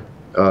escalator.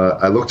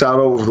 I looked out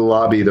over the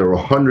lobby. There were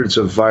hundreds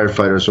of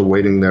firefighters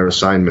awaiting their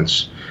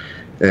assignments.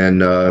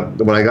 And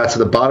when I got to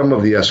the bottom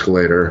of the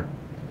escalator,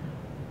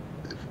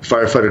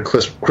 firefighter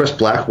Chris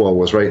Blackwell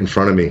was right in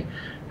front of me.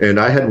 And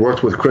I had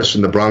worked with Chris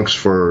in the Bronx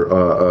for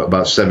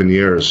about 7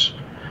 years.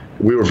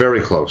 We were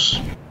very close.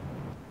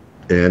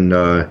 And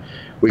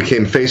we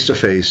came face to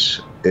face,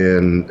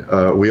 and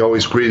we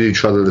always greeted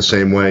each other the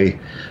same way.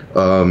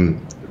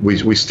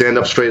 We stand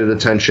up straight at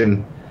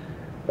attention.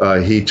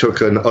 He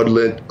took an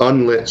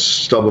unlit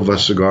stub of a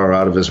cigar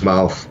out of his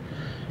mouth.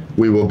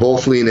 We will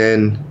both lean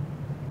in,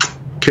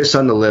 kiss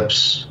on the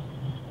lips,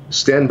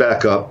 stand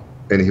back up,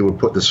 and he would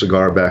put the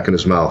cigar back in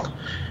his mouth.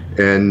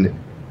 And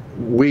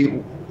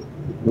we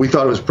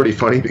thought it was pretty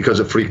funny because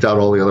it freaked out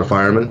all the other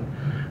firemen.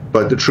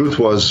 But the truth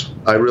was,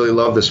 I really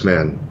love this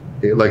man,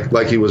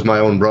 like he was my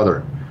own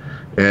brother.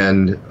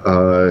 And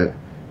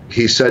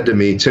he said to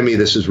me, "Timmy,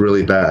 this is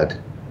really bad."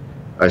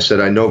 I said,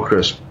 "I know,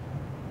 Chris.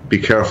 Be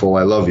careful.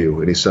 I love you."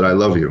 And he said, "I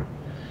love you."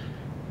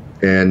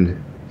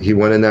 And he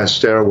went in that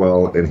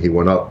stairwell and he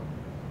went up.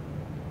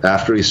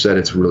 After he said,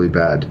 "It's really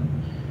bad."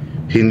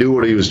 He knew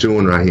what he was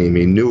doing, Raheem.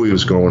 He knew he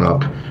was going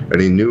up, and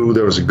he knew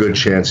there was a good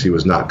chance he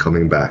was not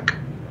coming back.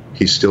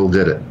 He still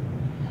did it.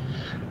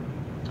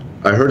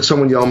 I heard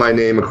someone yell my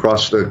name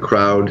across the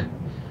crowd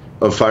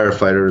of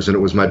firefighters, and it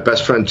was my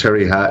best friend,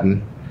 Terry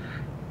Hatton.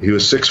 He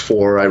was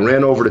 6'4". I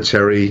ran over to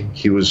Terry.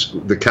 He was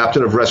the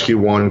captain of Rescue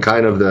 1,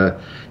 kind of the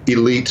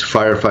elite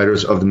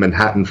firefighters of the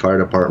Manhattan Fire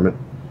Department.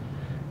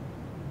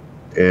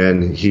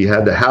 And he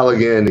had the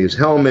Halligan, his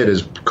helmet,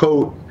 his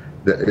coat,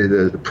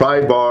 the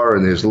pry bar,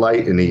 and his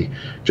light, and he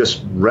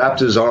just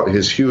wrapped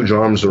his huge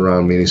arms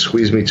around me, and he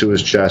squeezed me to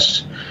his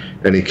chest,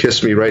 and he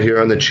kissed me right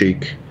here on the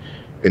cheek,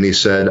 and he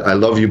said, "I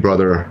love you,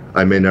 brother.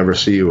 I may never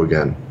see you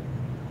again."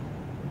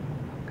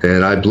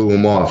 And I blew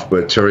him off,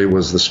 but Terry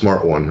was the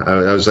smart one.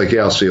 I was like,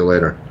 "Yeah, I'll see you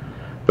later."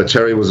 But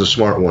Terry was a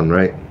smart one,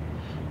 right?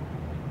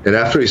 And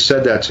after he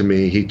said that to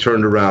me, he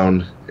turned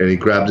around and he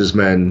grabbed his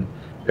men,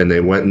 and they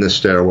went in the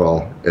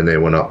stairwell and they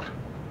went up.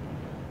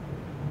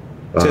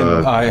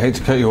 Tim, I hate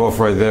to cut you off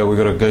right there. We've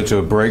got to go to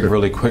a break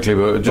really quickly,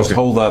 but just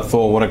hold that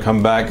thought. I want to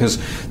come back because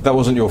that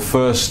wasn't your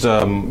first,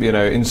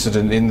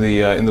 incident in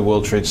the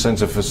World Trade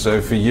Center.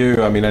 So for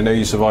you, I mean, I know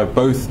you survived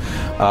both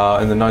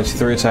in the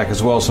 '93 attack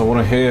as well. So I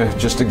want to hear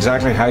just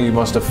exactly how you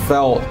must have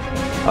felt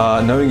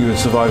knowing you had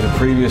survived a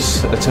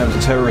previous attempt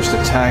at terrorist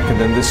attack, and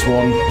then this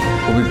one.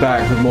 We'll be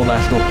back with more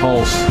National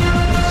Pulse in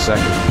a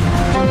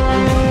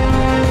second.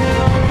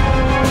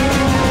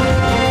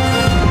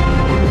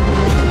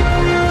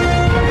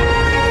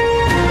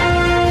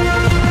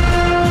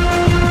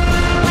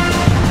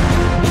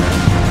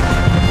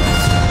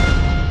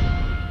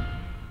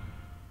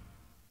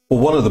 Well,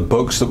 one of the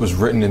books that was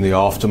written in the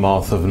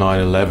aftermath of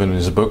 9/11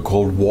 is a book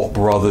called What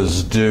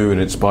Brothers Do,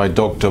 and it's by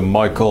Dr.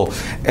 Michael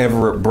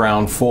Everett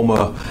Brown,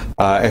 former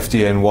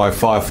FDNY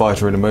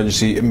firefighter and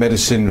emergency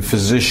medicine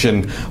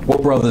physician.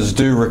 What Brothers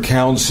Do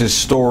recounts his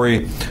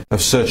story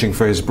of searching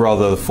for his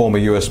brother, the former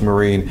U.S.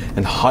 Marine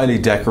and highly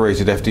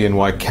decorated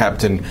FDNY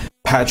Captain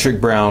Patrick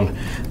Brown,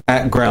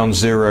 at Ground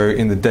Zero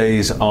in the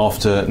days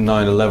after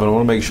 9/11. I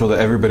want to make sure that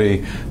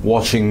everybody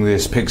watching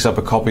this picks up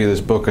a copy of this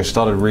book. I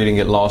started reading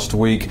it last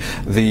week.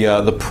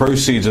 The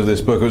proceeds of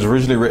this book, it was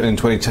originally written in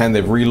 2010.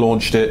 They've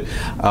relaunched it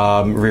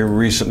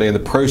recently, and the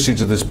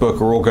proceeds of this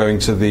book are all going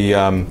to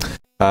the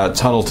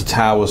Tunnel to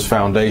Towers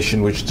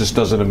Foundation, which just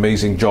does an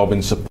amazing job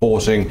in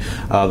supporting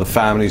the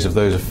families of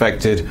those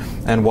affected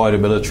and wider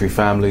military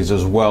families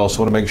as well. So I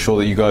want to make sure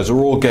that you guys are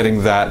all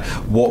getting that.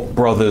 What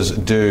Brothers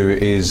Do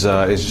is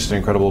just an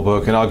incredible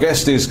book. And our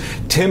guest is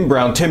Tim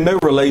Brown. Tim, no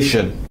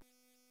relation.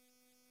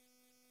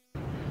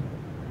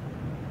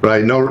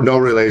 Right, no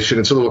relation.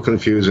 It's a little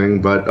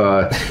confusing,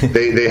 but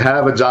they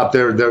have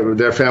adopted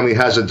their family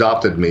has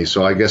adopted me,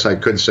 so I guess I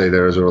could say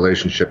there is a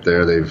relationship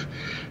there.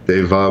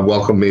 They've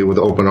welcomed me with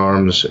open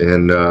arms,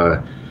 and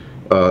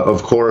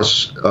of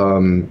course,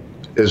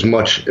 as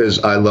much as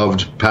I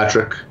loved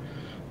Patrick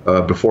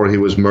before he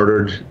was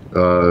murdered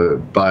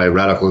by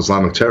radical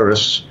Islamic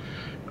terrorists,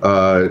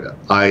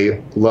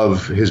 I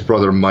love his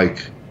brother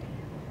Mike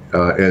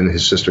and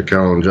his sister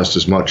Carolyn just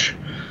as much.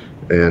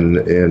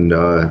 And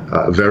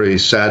very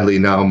sadly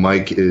now,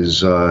 Mike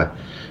is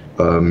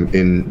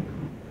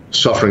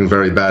suffering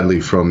very badly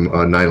from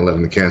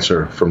 9/11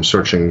 cancer, from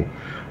searching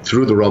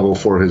through the rubble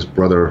for his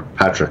brother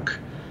Patrick.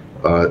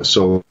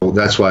 So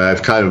that's why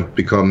I've kind of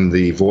become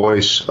the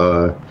voice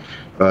to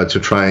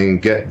try and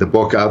get the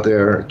book out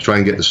there, try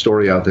and get the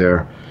story out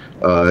there,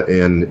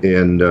 and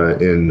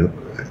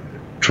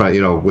try,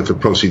 with the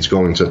proceeds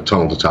going to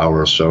Tunnel to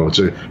Towers. So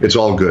it's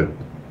all good.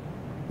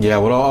 Yeah,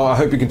 well, I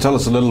hope you can tell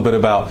us a little bit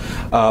about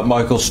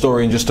Michael's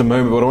story in just a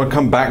moment, but I want to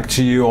come back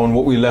to you on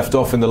what we left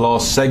off in the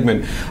last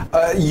segment.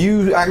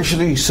 You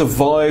actually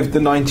survived the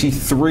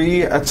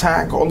 '93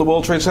 attack on the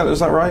World Trade Center, is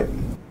that right?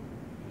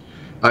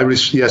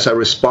 Yes, I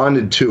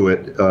responded to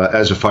it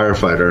as a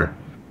firefighter.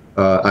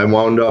 I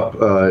wound up,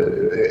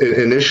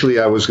 initially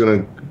I was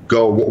going to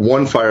go,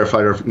 one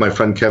firefighter, my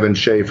friend Kevin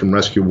Shea from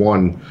Rescue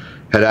 1,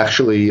 had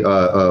actually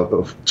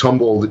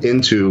tumbled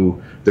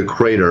into the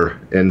crater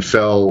and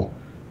fell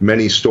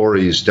many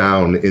stories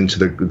down into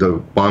the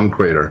bomb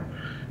crater.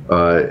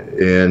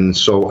 And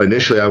so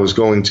initially I was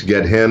going to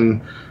get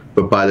him,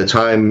 but by the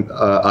time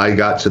I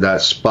got to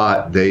that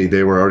spot,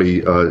 they were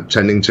already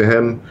tending to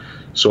him.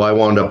 So I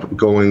wound up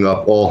going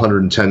up all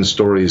 110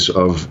 stories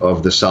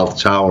of the South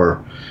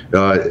Tower.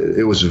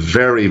 It was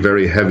very,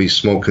 very heavy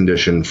smoke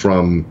condition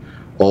from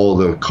all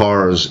the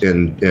cars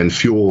and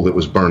fuel that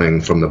was burning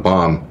from the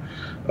bomb.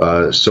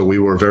 So we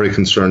were very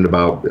concerned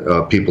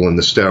about people in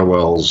the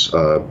stairwells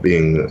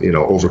being,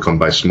 overcome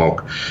by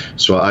smoke.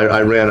 So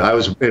I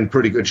was in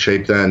pretty good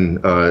shape then,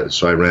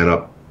 so I ran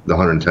up the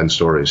 110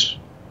 stories.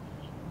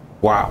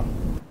 Wow.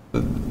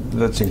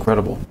 That's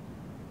incredible.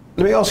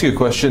 Let me ask you a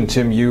question,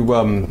 Tim.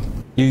 You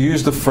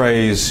used the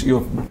phrase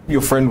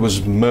your friend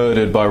was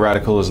murdered by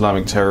radical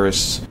Islamic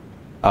terrorists,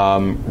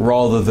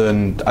 rather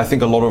than, I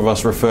think a lot of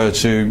us refer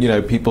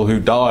to, people who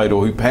died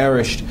or who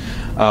perished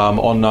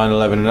on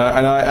 9/11. And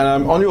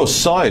I'm on your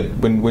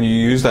side when you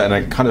use that, and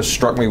it kind of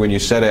struck me when you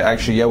said it.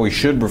 Actually, yeah, we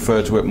should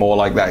refer to it more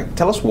like that.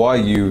 Tell us why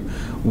you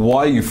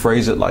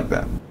phrase it like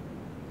that.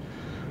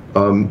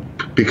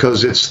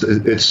 Because it's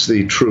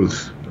the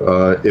truth.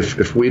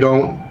 If we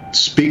don't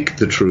speak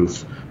the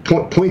truth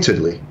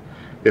pointedly,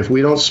 if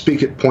we don't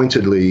speak it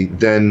pointedly,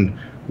 then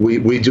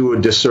we do a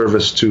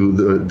disservice to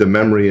the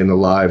memory and the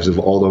lives of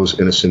all those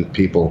innocent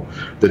people.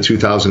 The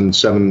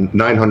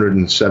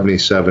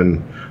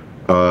 977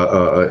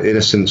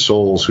 innocent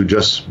souls who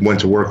just went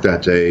to work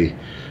that day,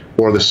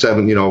 or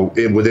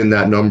the within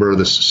that number,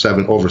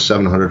 the over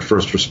 700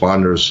 first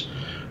responders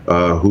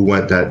who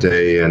went that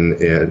day,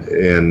 and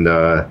in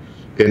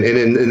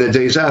the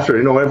days after,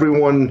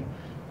 everyone.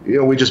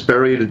 We just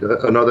buried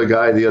another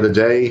guy the other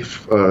day,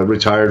 a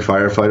retired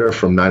firefighter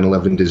from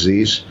 9/11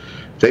 disease.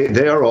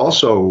 They are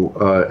also,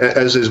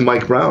 as is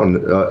Mike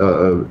Brown,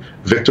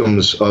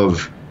 victims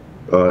of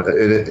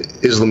an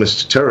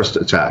Islamist terrorist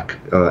attack,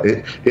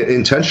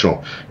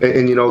 intentional.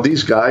 And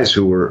these guys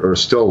who are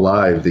still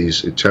alive,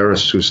 these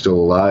terrorists who are still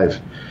alive,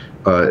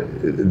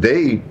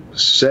 they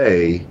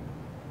say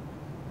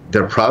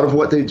they're proud of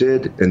what they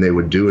did and they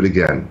would do it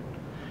again.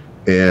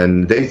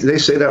 And they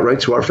say that right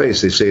to our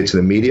face. They say it to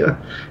the media,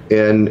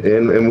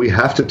 and we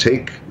have to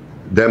take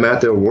them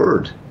at their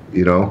word.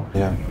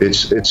 Yeah.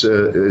 It's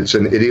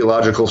an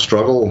ideological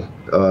struggle,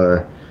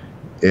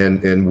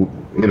 and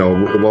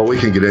well, we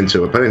can get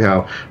into it. But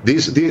anyhow,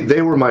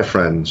 they were my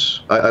friends.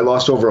 I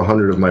lost over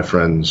 100 of my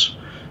friends,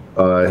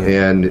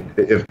 and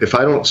if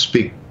I don't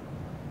speak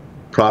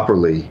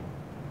properly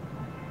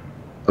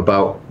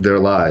about their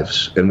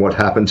lives and what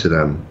happened to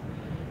them,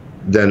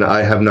 then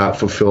I have not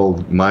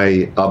fulfilled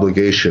my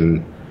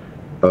obligation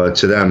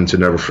to them to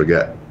never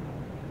forget.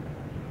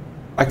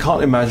 I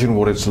can't imagine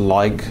what it's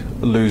like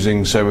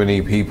losing so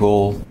many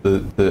people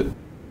that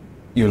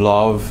you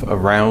love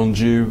around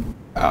you,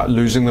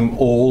 losing them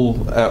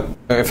all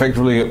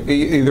effectively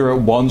either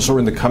at once or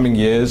in the coming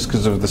years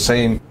because of the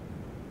same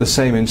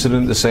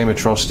incident, the same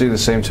atrocity, the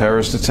same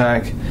terrorist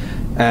attack.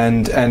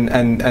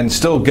 And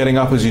still getting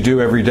up as you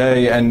do every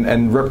day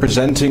and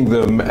representing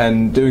them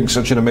and doing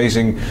such an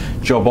amazing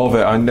job of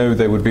it. I know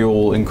they would be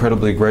all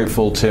incredibly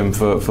grateful, Tim,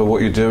 for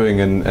what you're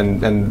doing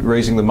and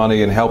raising the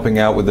money and helping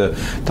out with the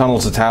Tunnel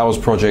to Towers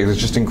project.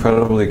 It's just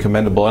incredibly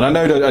commendable. And I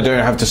know I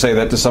don't have to say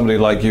that to somebody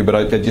like you, but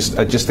I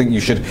just think you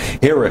should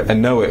hear it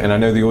and know it. And I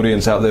know the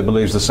audience out there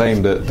believes the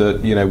same,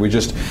 that we're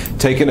just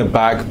taken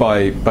aback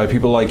by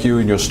people like you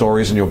and your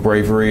stories and your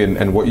bravery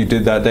and what you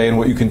did that day and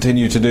what you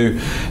continue to do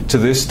to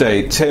this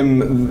day.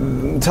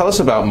 Tim, tell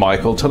us about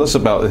Michael. Tell us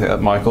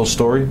about Michael's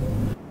story.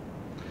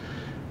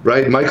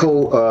 Right.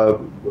 Michael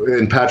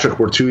and Patrick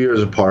were 2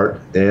 years apart,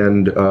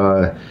 and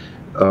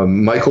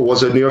Michael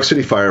was a New York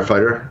City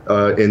firefighter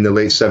in the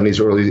late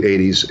 70s, early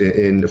 80s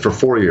for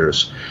 4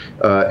 years.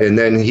 And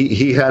then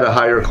he had a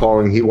higher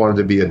calling. He wanted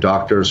to be a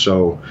doctor,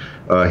 so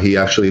he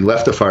actually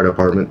left the fire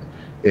department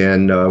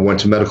and went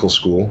to medical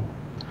school.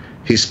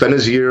 He spent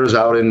his years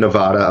out in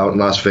Nevada, out in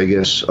Las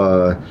Vegas,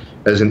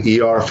 as an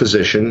ER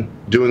physician,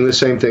 doing the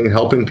same thing,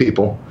 helping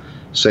people,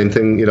 same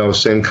thing,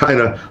 same kind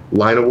of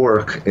line of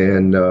work.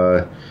 And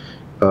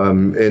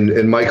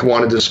Mike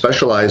wanted to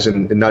specialize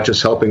in not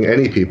just helping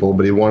any people,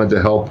 but he wanted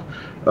to help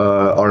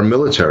our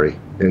military.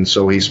 And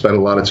so he spent a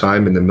lot of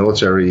time in the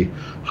military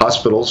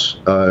hospitals,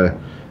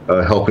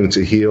 helping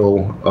to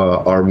heal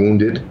our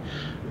wounded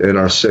and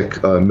our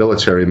sick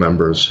military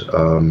members.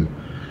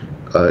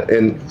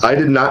 And I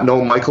did not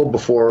know Michael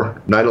before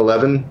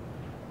 9/11,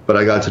 but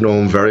I got to know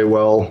him very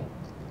well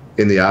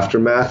in the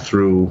aftermath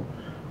through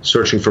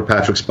searching for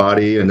Patrick's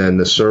body, and then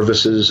the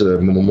services, the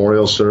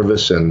memorial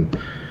service and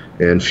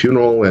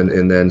funeral,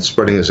 and then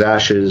spreading his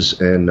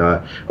ashes. And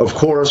of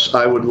course,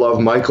 I would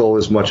love Michael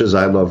as much as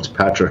I loved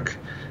Patrick.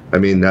 I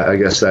mean, I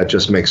guess that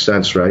just makes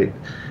sense, right?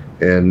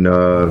 And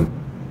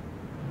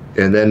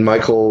then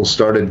Michael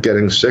started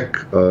getting sick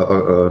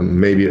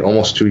maybe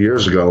almost 2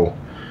 years ago.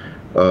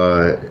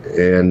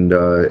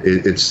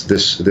 It's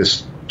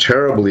this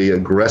terribly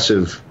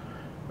aggressive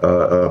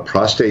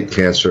prostate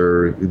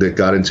cancer that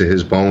got into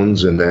his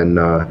bones, and then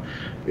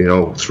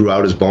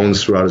throughout his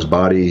bones, throughout his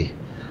body,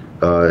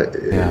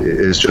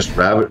 is just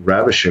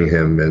ravishing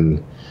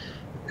him.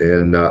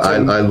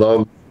 I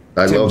love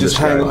Tim, this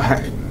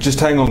guy. Just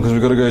hang on, because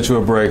we've got to go to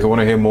a break. I want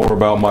to hear more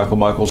about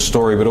Michael's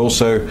story, but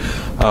also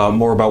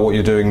more about what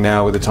you're doing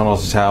now with the Tunnel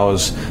to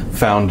Towers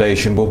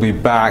Foundation. We'll be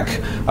back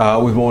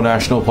with more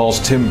National Pulse.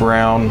 Tim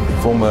Brown,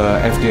 former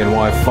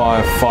FDNY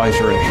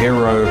firefighter and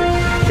hero,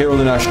 here on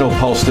the National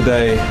Pulse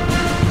today.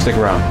 Stick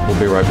around. We'll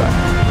be right back.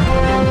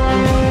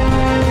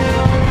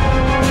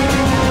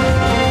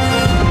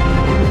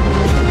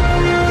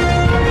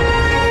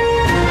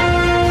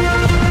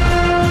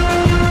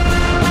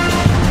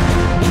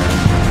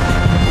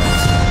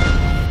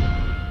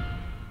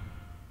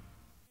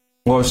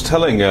 was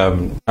telling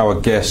our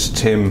guest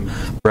Tim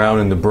Brown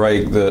in the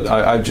break that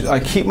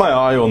I keep my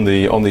eye on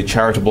the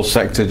charitable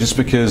sector just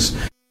because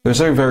there's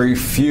so very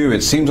few.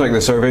 It seems like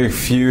there's so very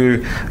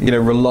few,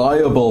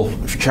 reliable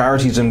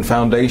charities and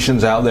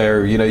foundations out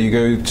there. You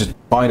go to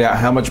find out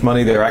how much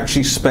money they're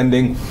actually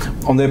spending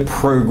on their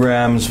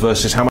programs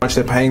versus how much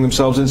they're paying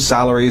themselves in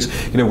salaries,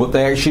 what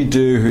they actually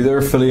do, who they're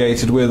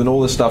affiliated with, and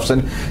all this stuff.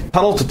 So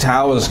Tunnel to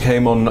Towers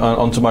came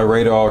onto my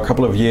radar a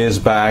couple of years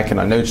back, and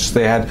I noticed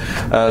they had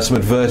some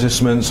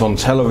advertisements on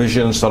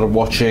television, started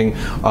watching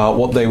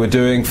what they were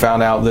doing,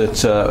 found out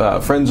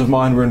that friends of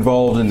mine were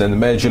involved, and then the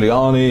Mayor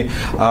Giuliani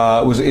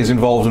is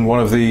involved in one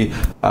of the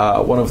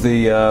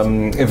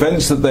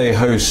events that they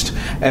host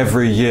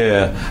every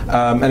year,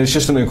 and it's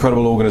just an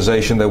incredible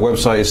organization. Their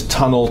website is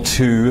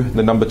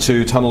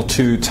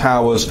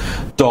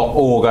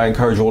tunnel2towers.org. I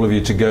encourage all of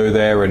you to go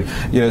there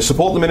and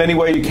support them in any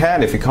way you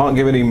can. If you can't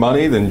give any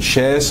money, then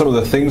share some of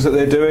the things that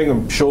they're doing.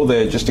 I'm sure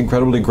they're just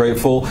incredibly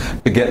grateful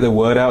to get the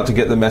word out, to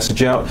get the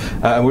message out,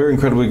 and we're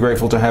incredibly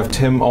grateful to have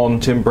Tim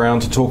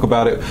Brown, to talk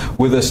about it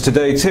with us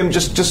today. Tim,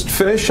 just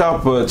finish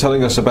up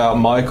telling us about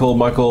Michael.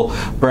 Michael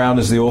Brown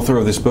is the author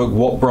of this book,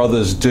 What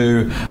Brothers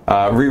Do,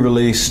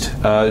 re-released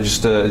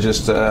just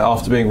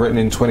after being written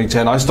in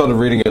 2010. I started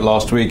reading it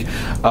last week.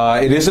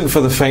 It isn't for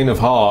the faint of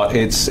heart.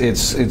 It's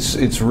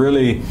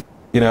really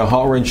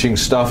heart-wrenching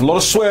stuff. A lot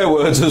of swear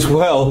words as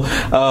well,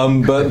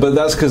 but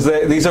that's because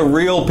these are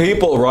real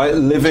people, right?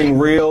 Living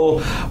real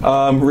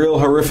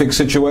horrific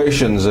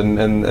situations,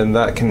 and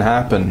that can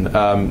happen.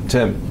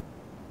 Tim.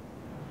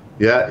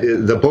 Yeah,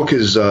 the book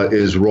is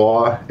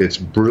raw. It's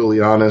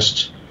brutally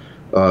honest.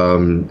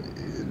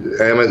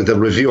 The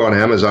review on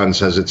Amazon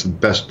says it's the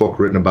best book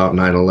written about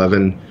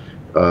 9/11.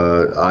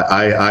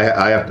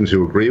 I happen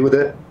to agree with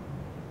it.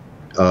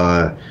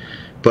 But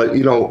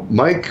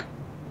Mike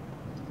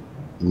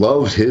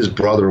loved his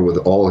brother with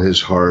all his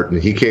heart,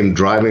 and he came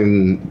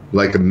driving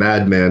like a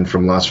madman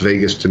from Las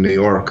Vegas to New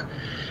York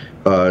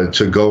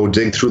to go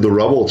dig through the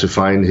rubble to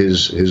find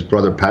his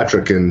brother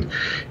Patrick. And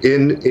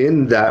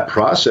in that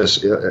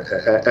process,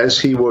 as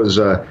he was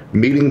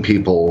meeting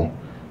people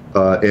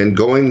and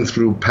going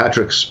through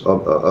Patrick's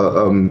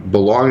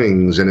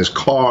belongings and his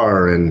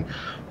car and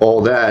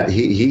all that,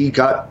 he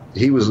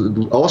was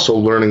also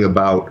learning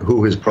about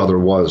who his brother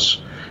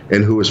was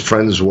and who his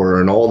friends were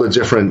and all the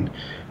different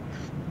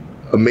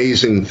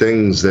amazing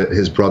things that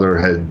his brother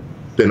had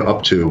been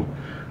up to.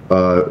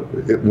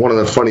 One of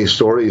the funny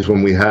stories,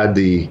 when we had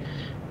the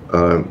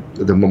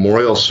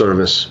memorial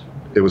service,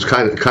 it was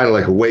kind of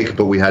like a wake,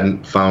 but we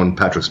hadn't found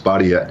Patrick's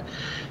body yet.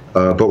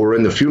 But we're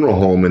in the funeral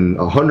home, and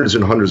hundreds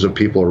and hundreds of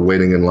people are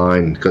waiting in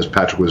line because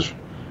Patrick was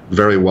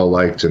very well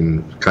liked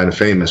and kind of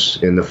famous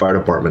in the fire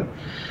department.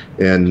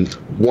 And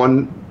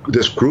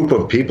this group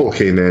of people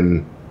came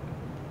in,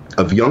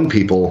 of young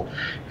people,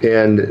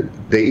 and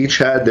they each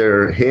had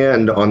their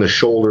hand on the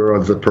shoulder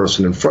of the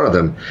person in front of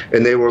them,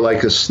 and they were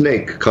like a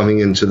snake coming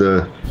into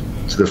the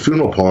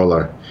funeral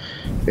parlor.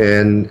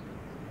 And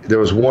there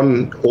was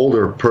one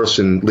older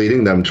person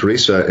leading them,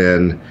 Teresa,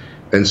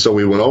 and so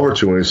we went over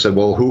to her and said,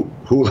 "Well, who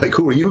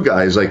are you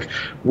guys? Like,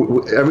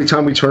 every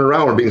time we turn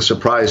around, we're being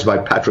surprised by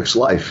Patrick's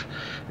life."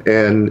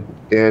 And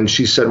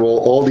she said, "Well,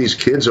 all these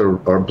kids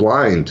are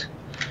blind,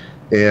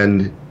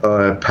 and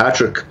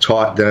Patrick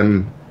taught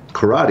them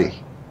karate,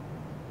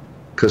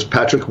 because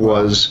Patrick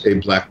was a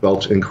black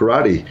belt in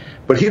karate,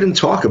 but he didn't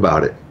talk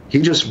about it. He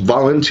just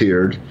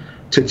volunteered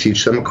to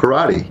teach them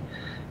karate."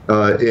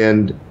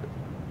 And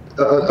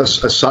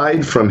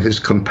aside from his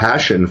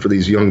compassion for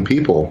these young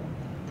people,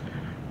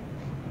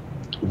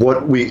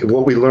 what we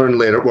learned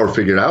later, or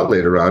figured out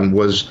later on,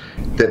 was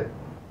that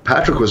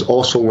Patrick was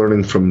also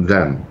learning from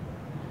them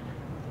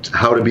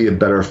how to be a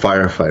better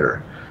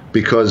firefighter.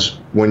 Because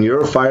when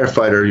you're a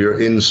firefighter, you're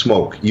in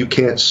smoke. You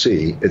can't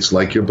see. It's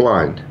like you're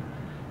blind.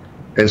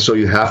 And so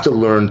you have to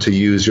learn to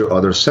use your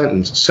other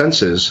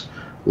senses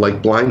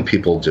like blind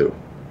people do.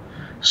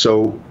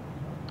 So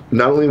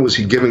not only was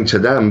he giving to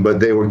them, but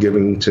they were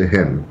giving to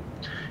him.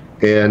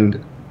 And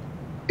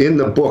in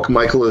the book,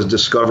 Michael is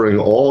discovering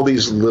all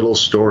these little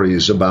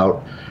stories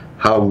about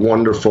how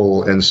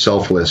wonderful and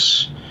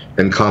selfless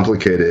and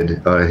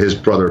complicated his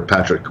brother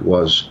Patrick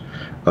was.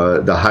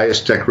 The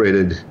highest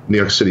decorated New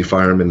York City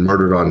fireman,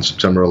 murdered on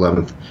September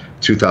 11th,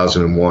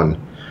 2001.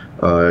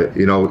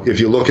 If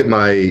you look at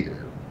my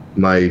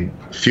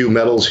few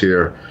medals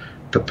here,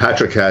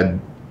 Patrick had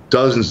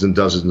dozens and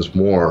dozens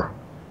more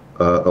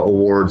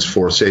awards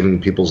for saving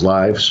people's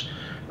lives.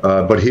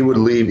 But he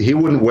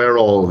wouldn't wear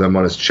all of them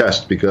on his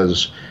chest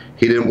because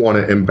he didn't want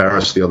to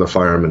embarrass the other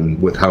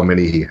firemen with how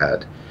many he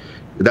had.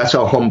 That's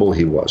how humble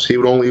he was. He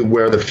would only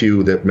wear the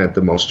few that meant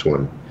the most to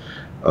him.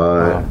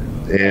 Wow.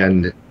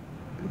 And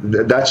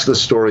that's the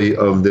story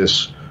of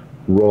this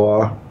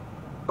raw,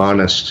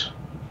 honest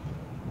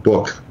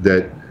book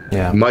that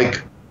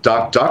Mike,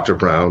 Dr.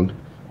 Brown,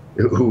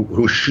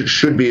 who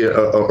should be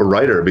a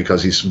writer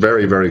because he's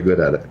very, very good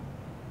at it.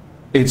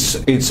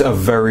 It's a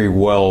very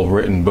well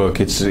written book.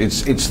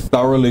 It's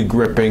thoroughly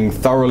gripping,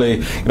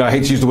 thoroughly, I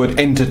hate to use the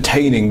word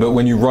entertaining, but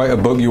when you write a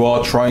book, you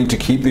are trying to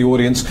keep the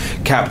audience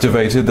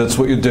captivated. That's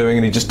what you're doing,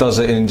 and he just does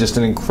it in just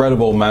an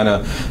incredible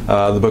manner.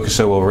 The book is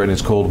so well written.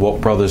 It's called What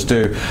Brothers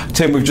Do.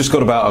 Tim, we've just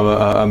got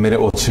about a minute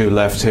or two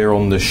left here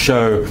on the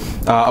show.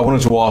 I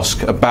wanted to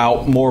ask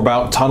more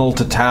about Tunnel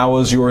to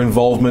Towers, your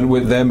involvement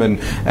with them,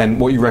 and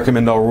what you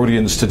recommend our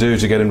audience to do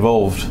to get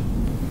involved.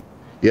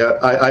 Yeah,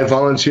 I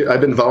volunteer. I've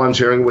been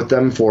volunteering with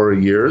them for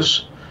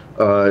years.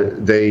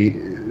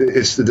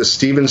 It's the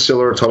Stephen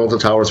Siller Tunnel to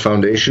Towers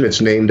Foundation.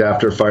 It's named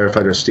after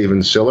firefighter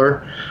Stephen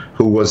Siller,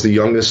 who was the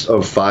youngest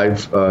of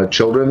 5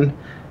 children,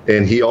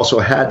 and he also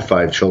had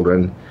 5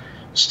 children.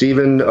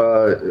 Stephen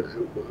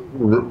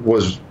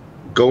was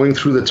going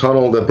through the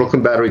tunnel, the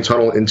Brooklyn Battery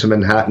Tunnel into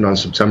Manhattan on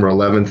September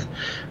 11th,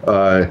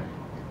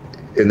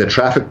 and the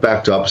traffic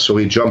backed up, so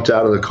he jumped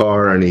out of the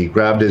car and he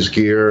grabbed his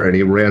gear and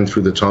he ran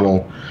through the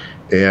tunnel.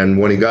 And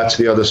when he got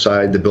to the other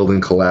side, the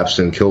building collapsed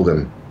and killed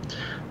him.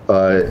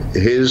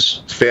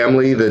 His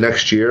family, the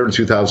next year, in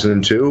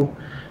 2002,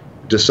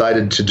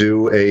 decided to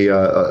do a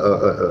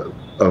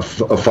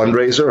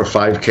fundraiser, a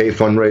 5K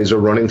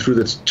fundraiser, running through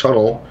the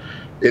tunnel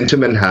into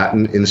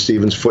Manhattan in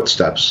Stephen's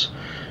footsteps.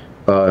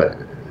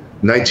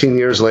 19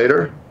 years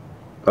later,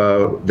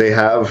 they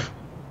have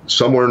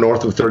somewhere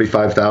north of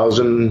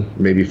 35,000,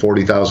 maybe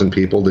 40,000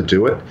 people to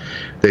do it.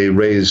 They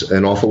raise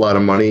an awful lot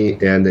of money,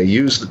 and they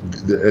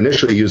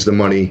initially used the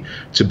money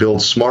to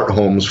build smart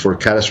homes for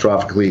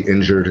catastrophically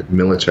injured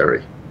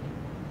military.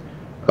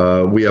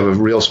 We have a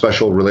real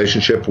special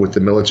relationship with the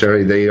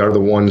military. They are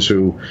the ones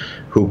who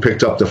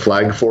picked up the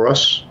flag for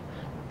us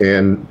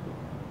and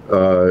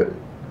brought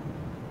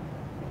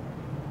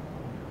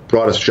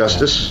us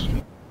justice.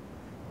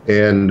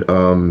 And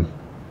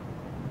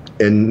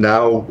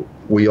now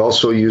we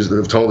also use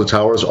the Tunnel to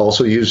Towers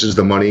also uses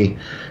the money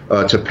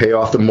to pay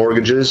off the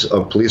mortgages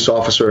of police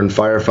officer and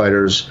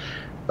firefighters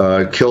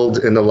killed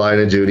in the line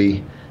of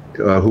duty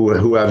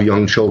who have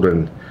young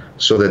children,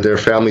 so that their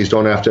families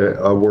don't have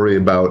to worry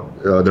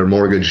about their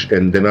mortgage,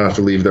 and they don't have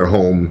to leave their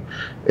home,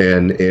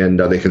 and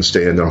they can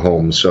stay in their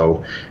home.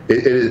 So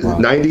it is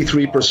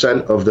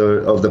 93% of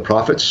the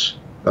profits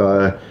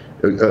or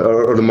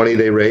the money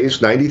they raise,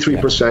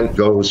 93%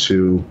 goes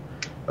to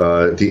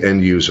the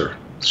end user.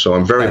 So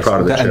I'm very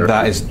proud of the charity.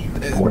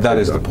 That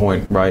is the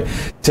point, right?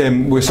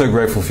 Tim, we're so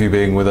grateful for you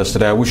being with us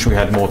today. I wish we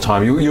had more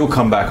time. You'll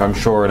come back, I'm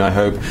sure, and I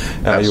hope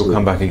you'll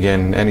come back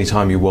again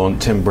anytime you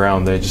want. Tim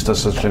Brown there just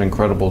does such an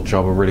incredible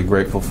job. We're really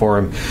grateful for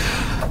him.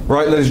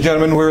 Right, ladies and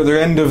gentlemen, we're at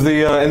the end of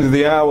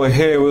the hour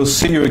here. We'll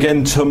see you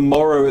again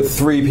tomorrow at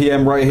 3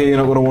 p.m. right here. You're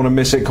not going to want to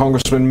miss it.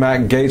 Congressman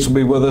Matt Gaetz will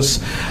be with us,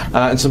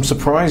 and some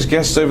surprise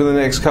guests over the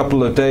next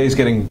couple of days,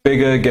 getting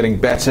bigger, getting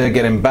better,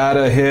 getting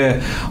badder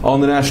here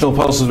on the National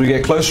Pulse as we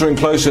get closer and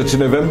closer to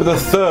November the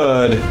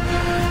 3rd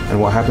and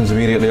what happens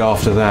immediately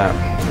after that.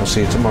 We'll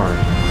see you tomorrow.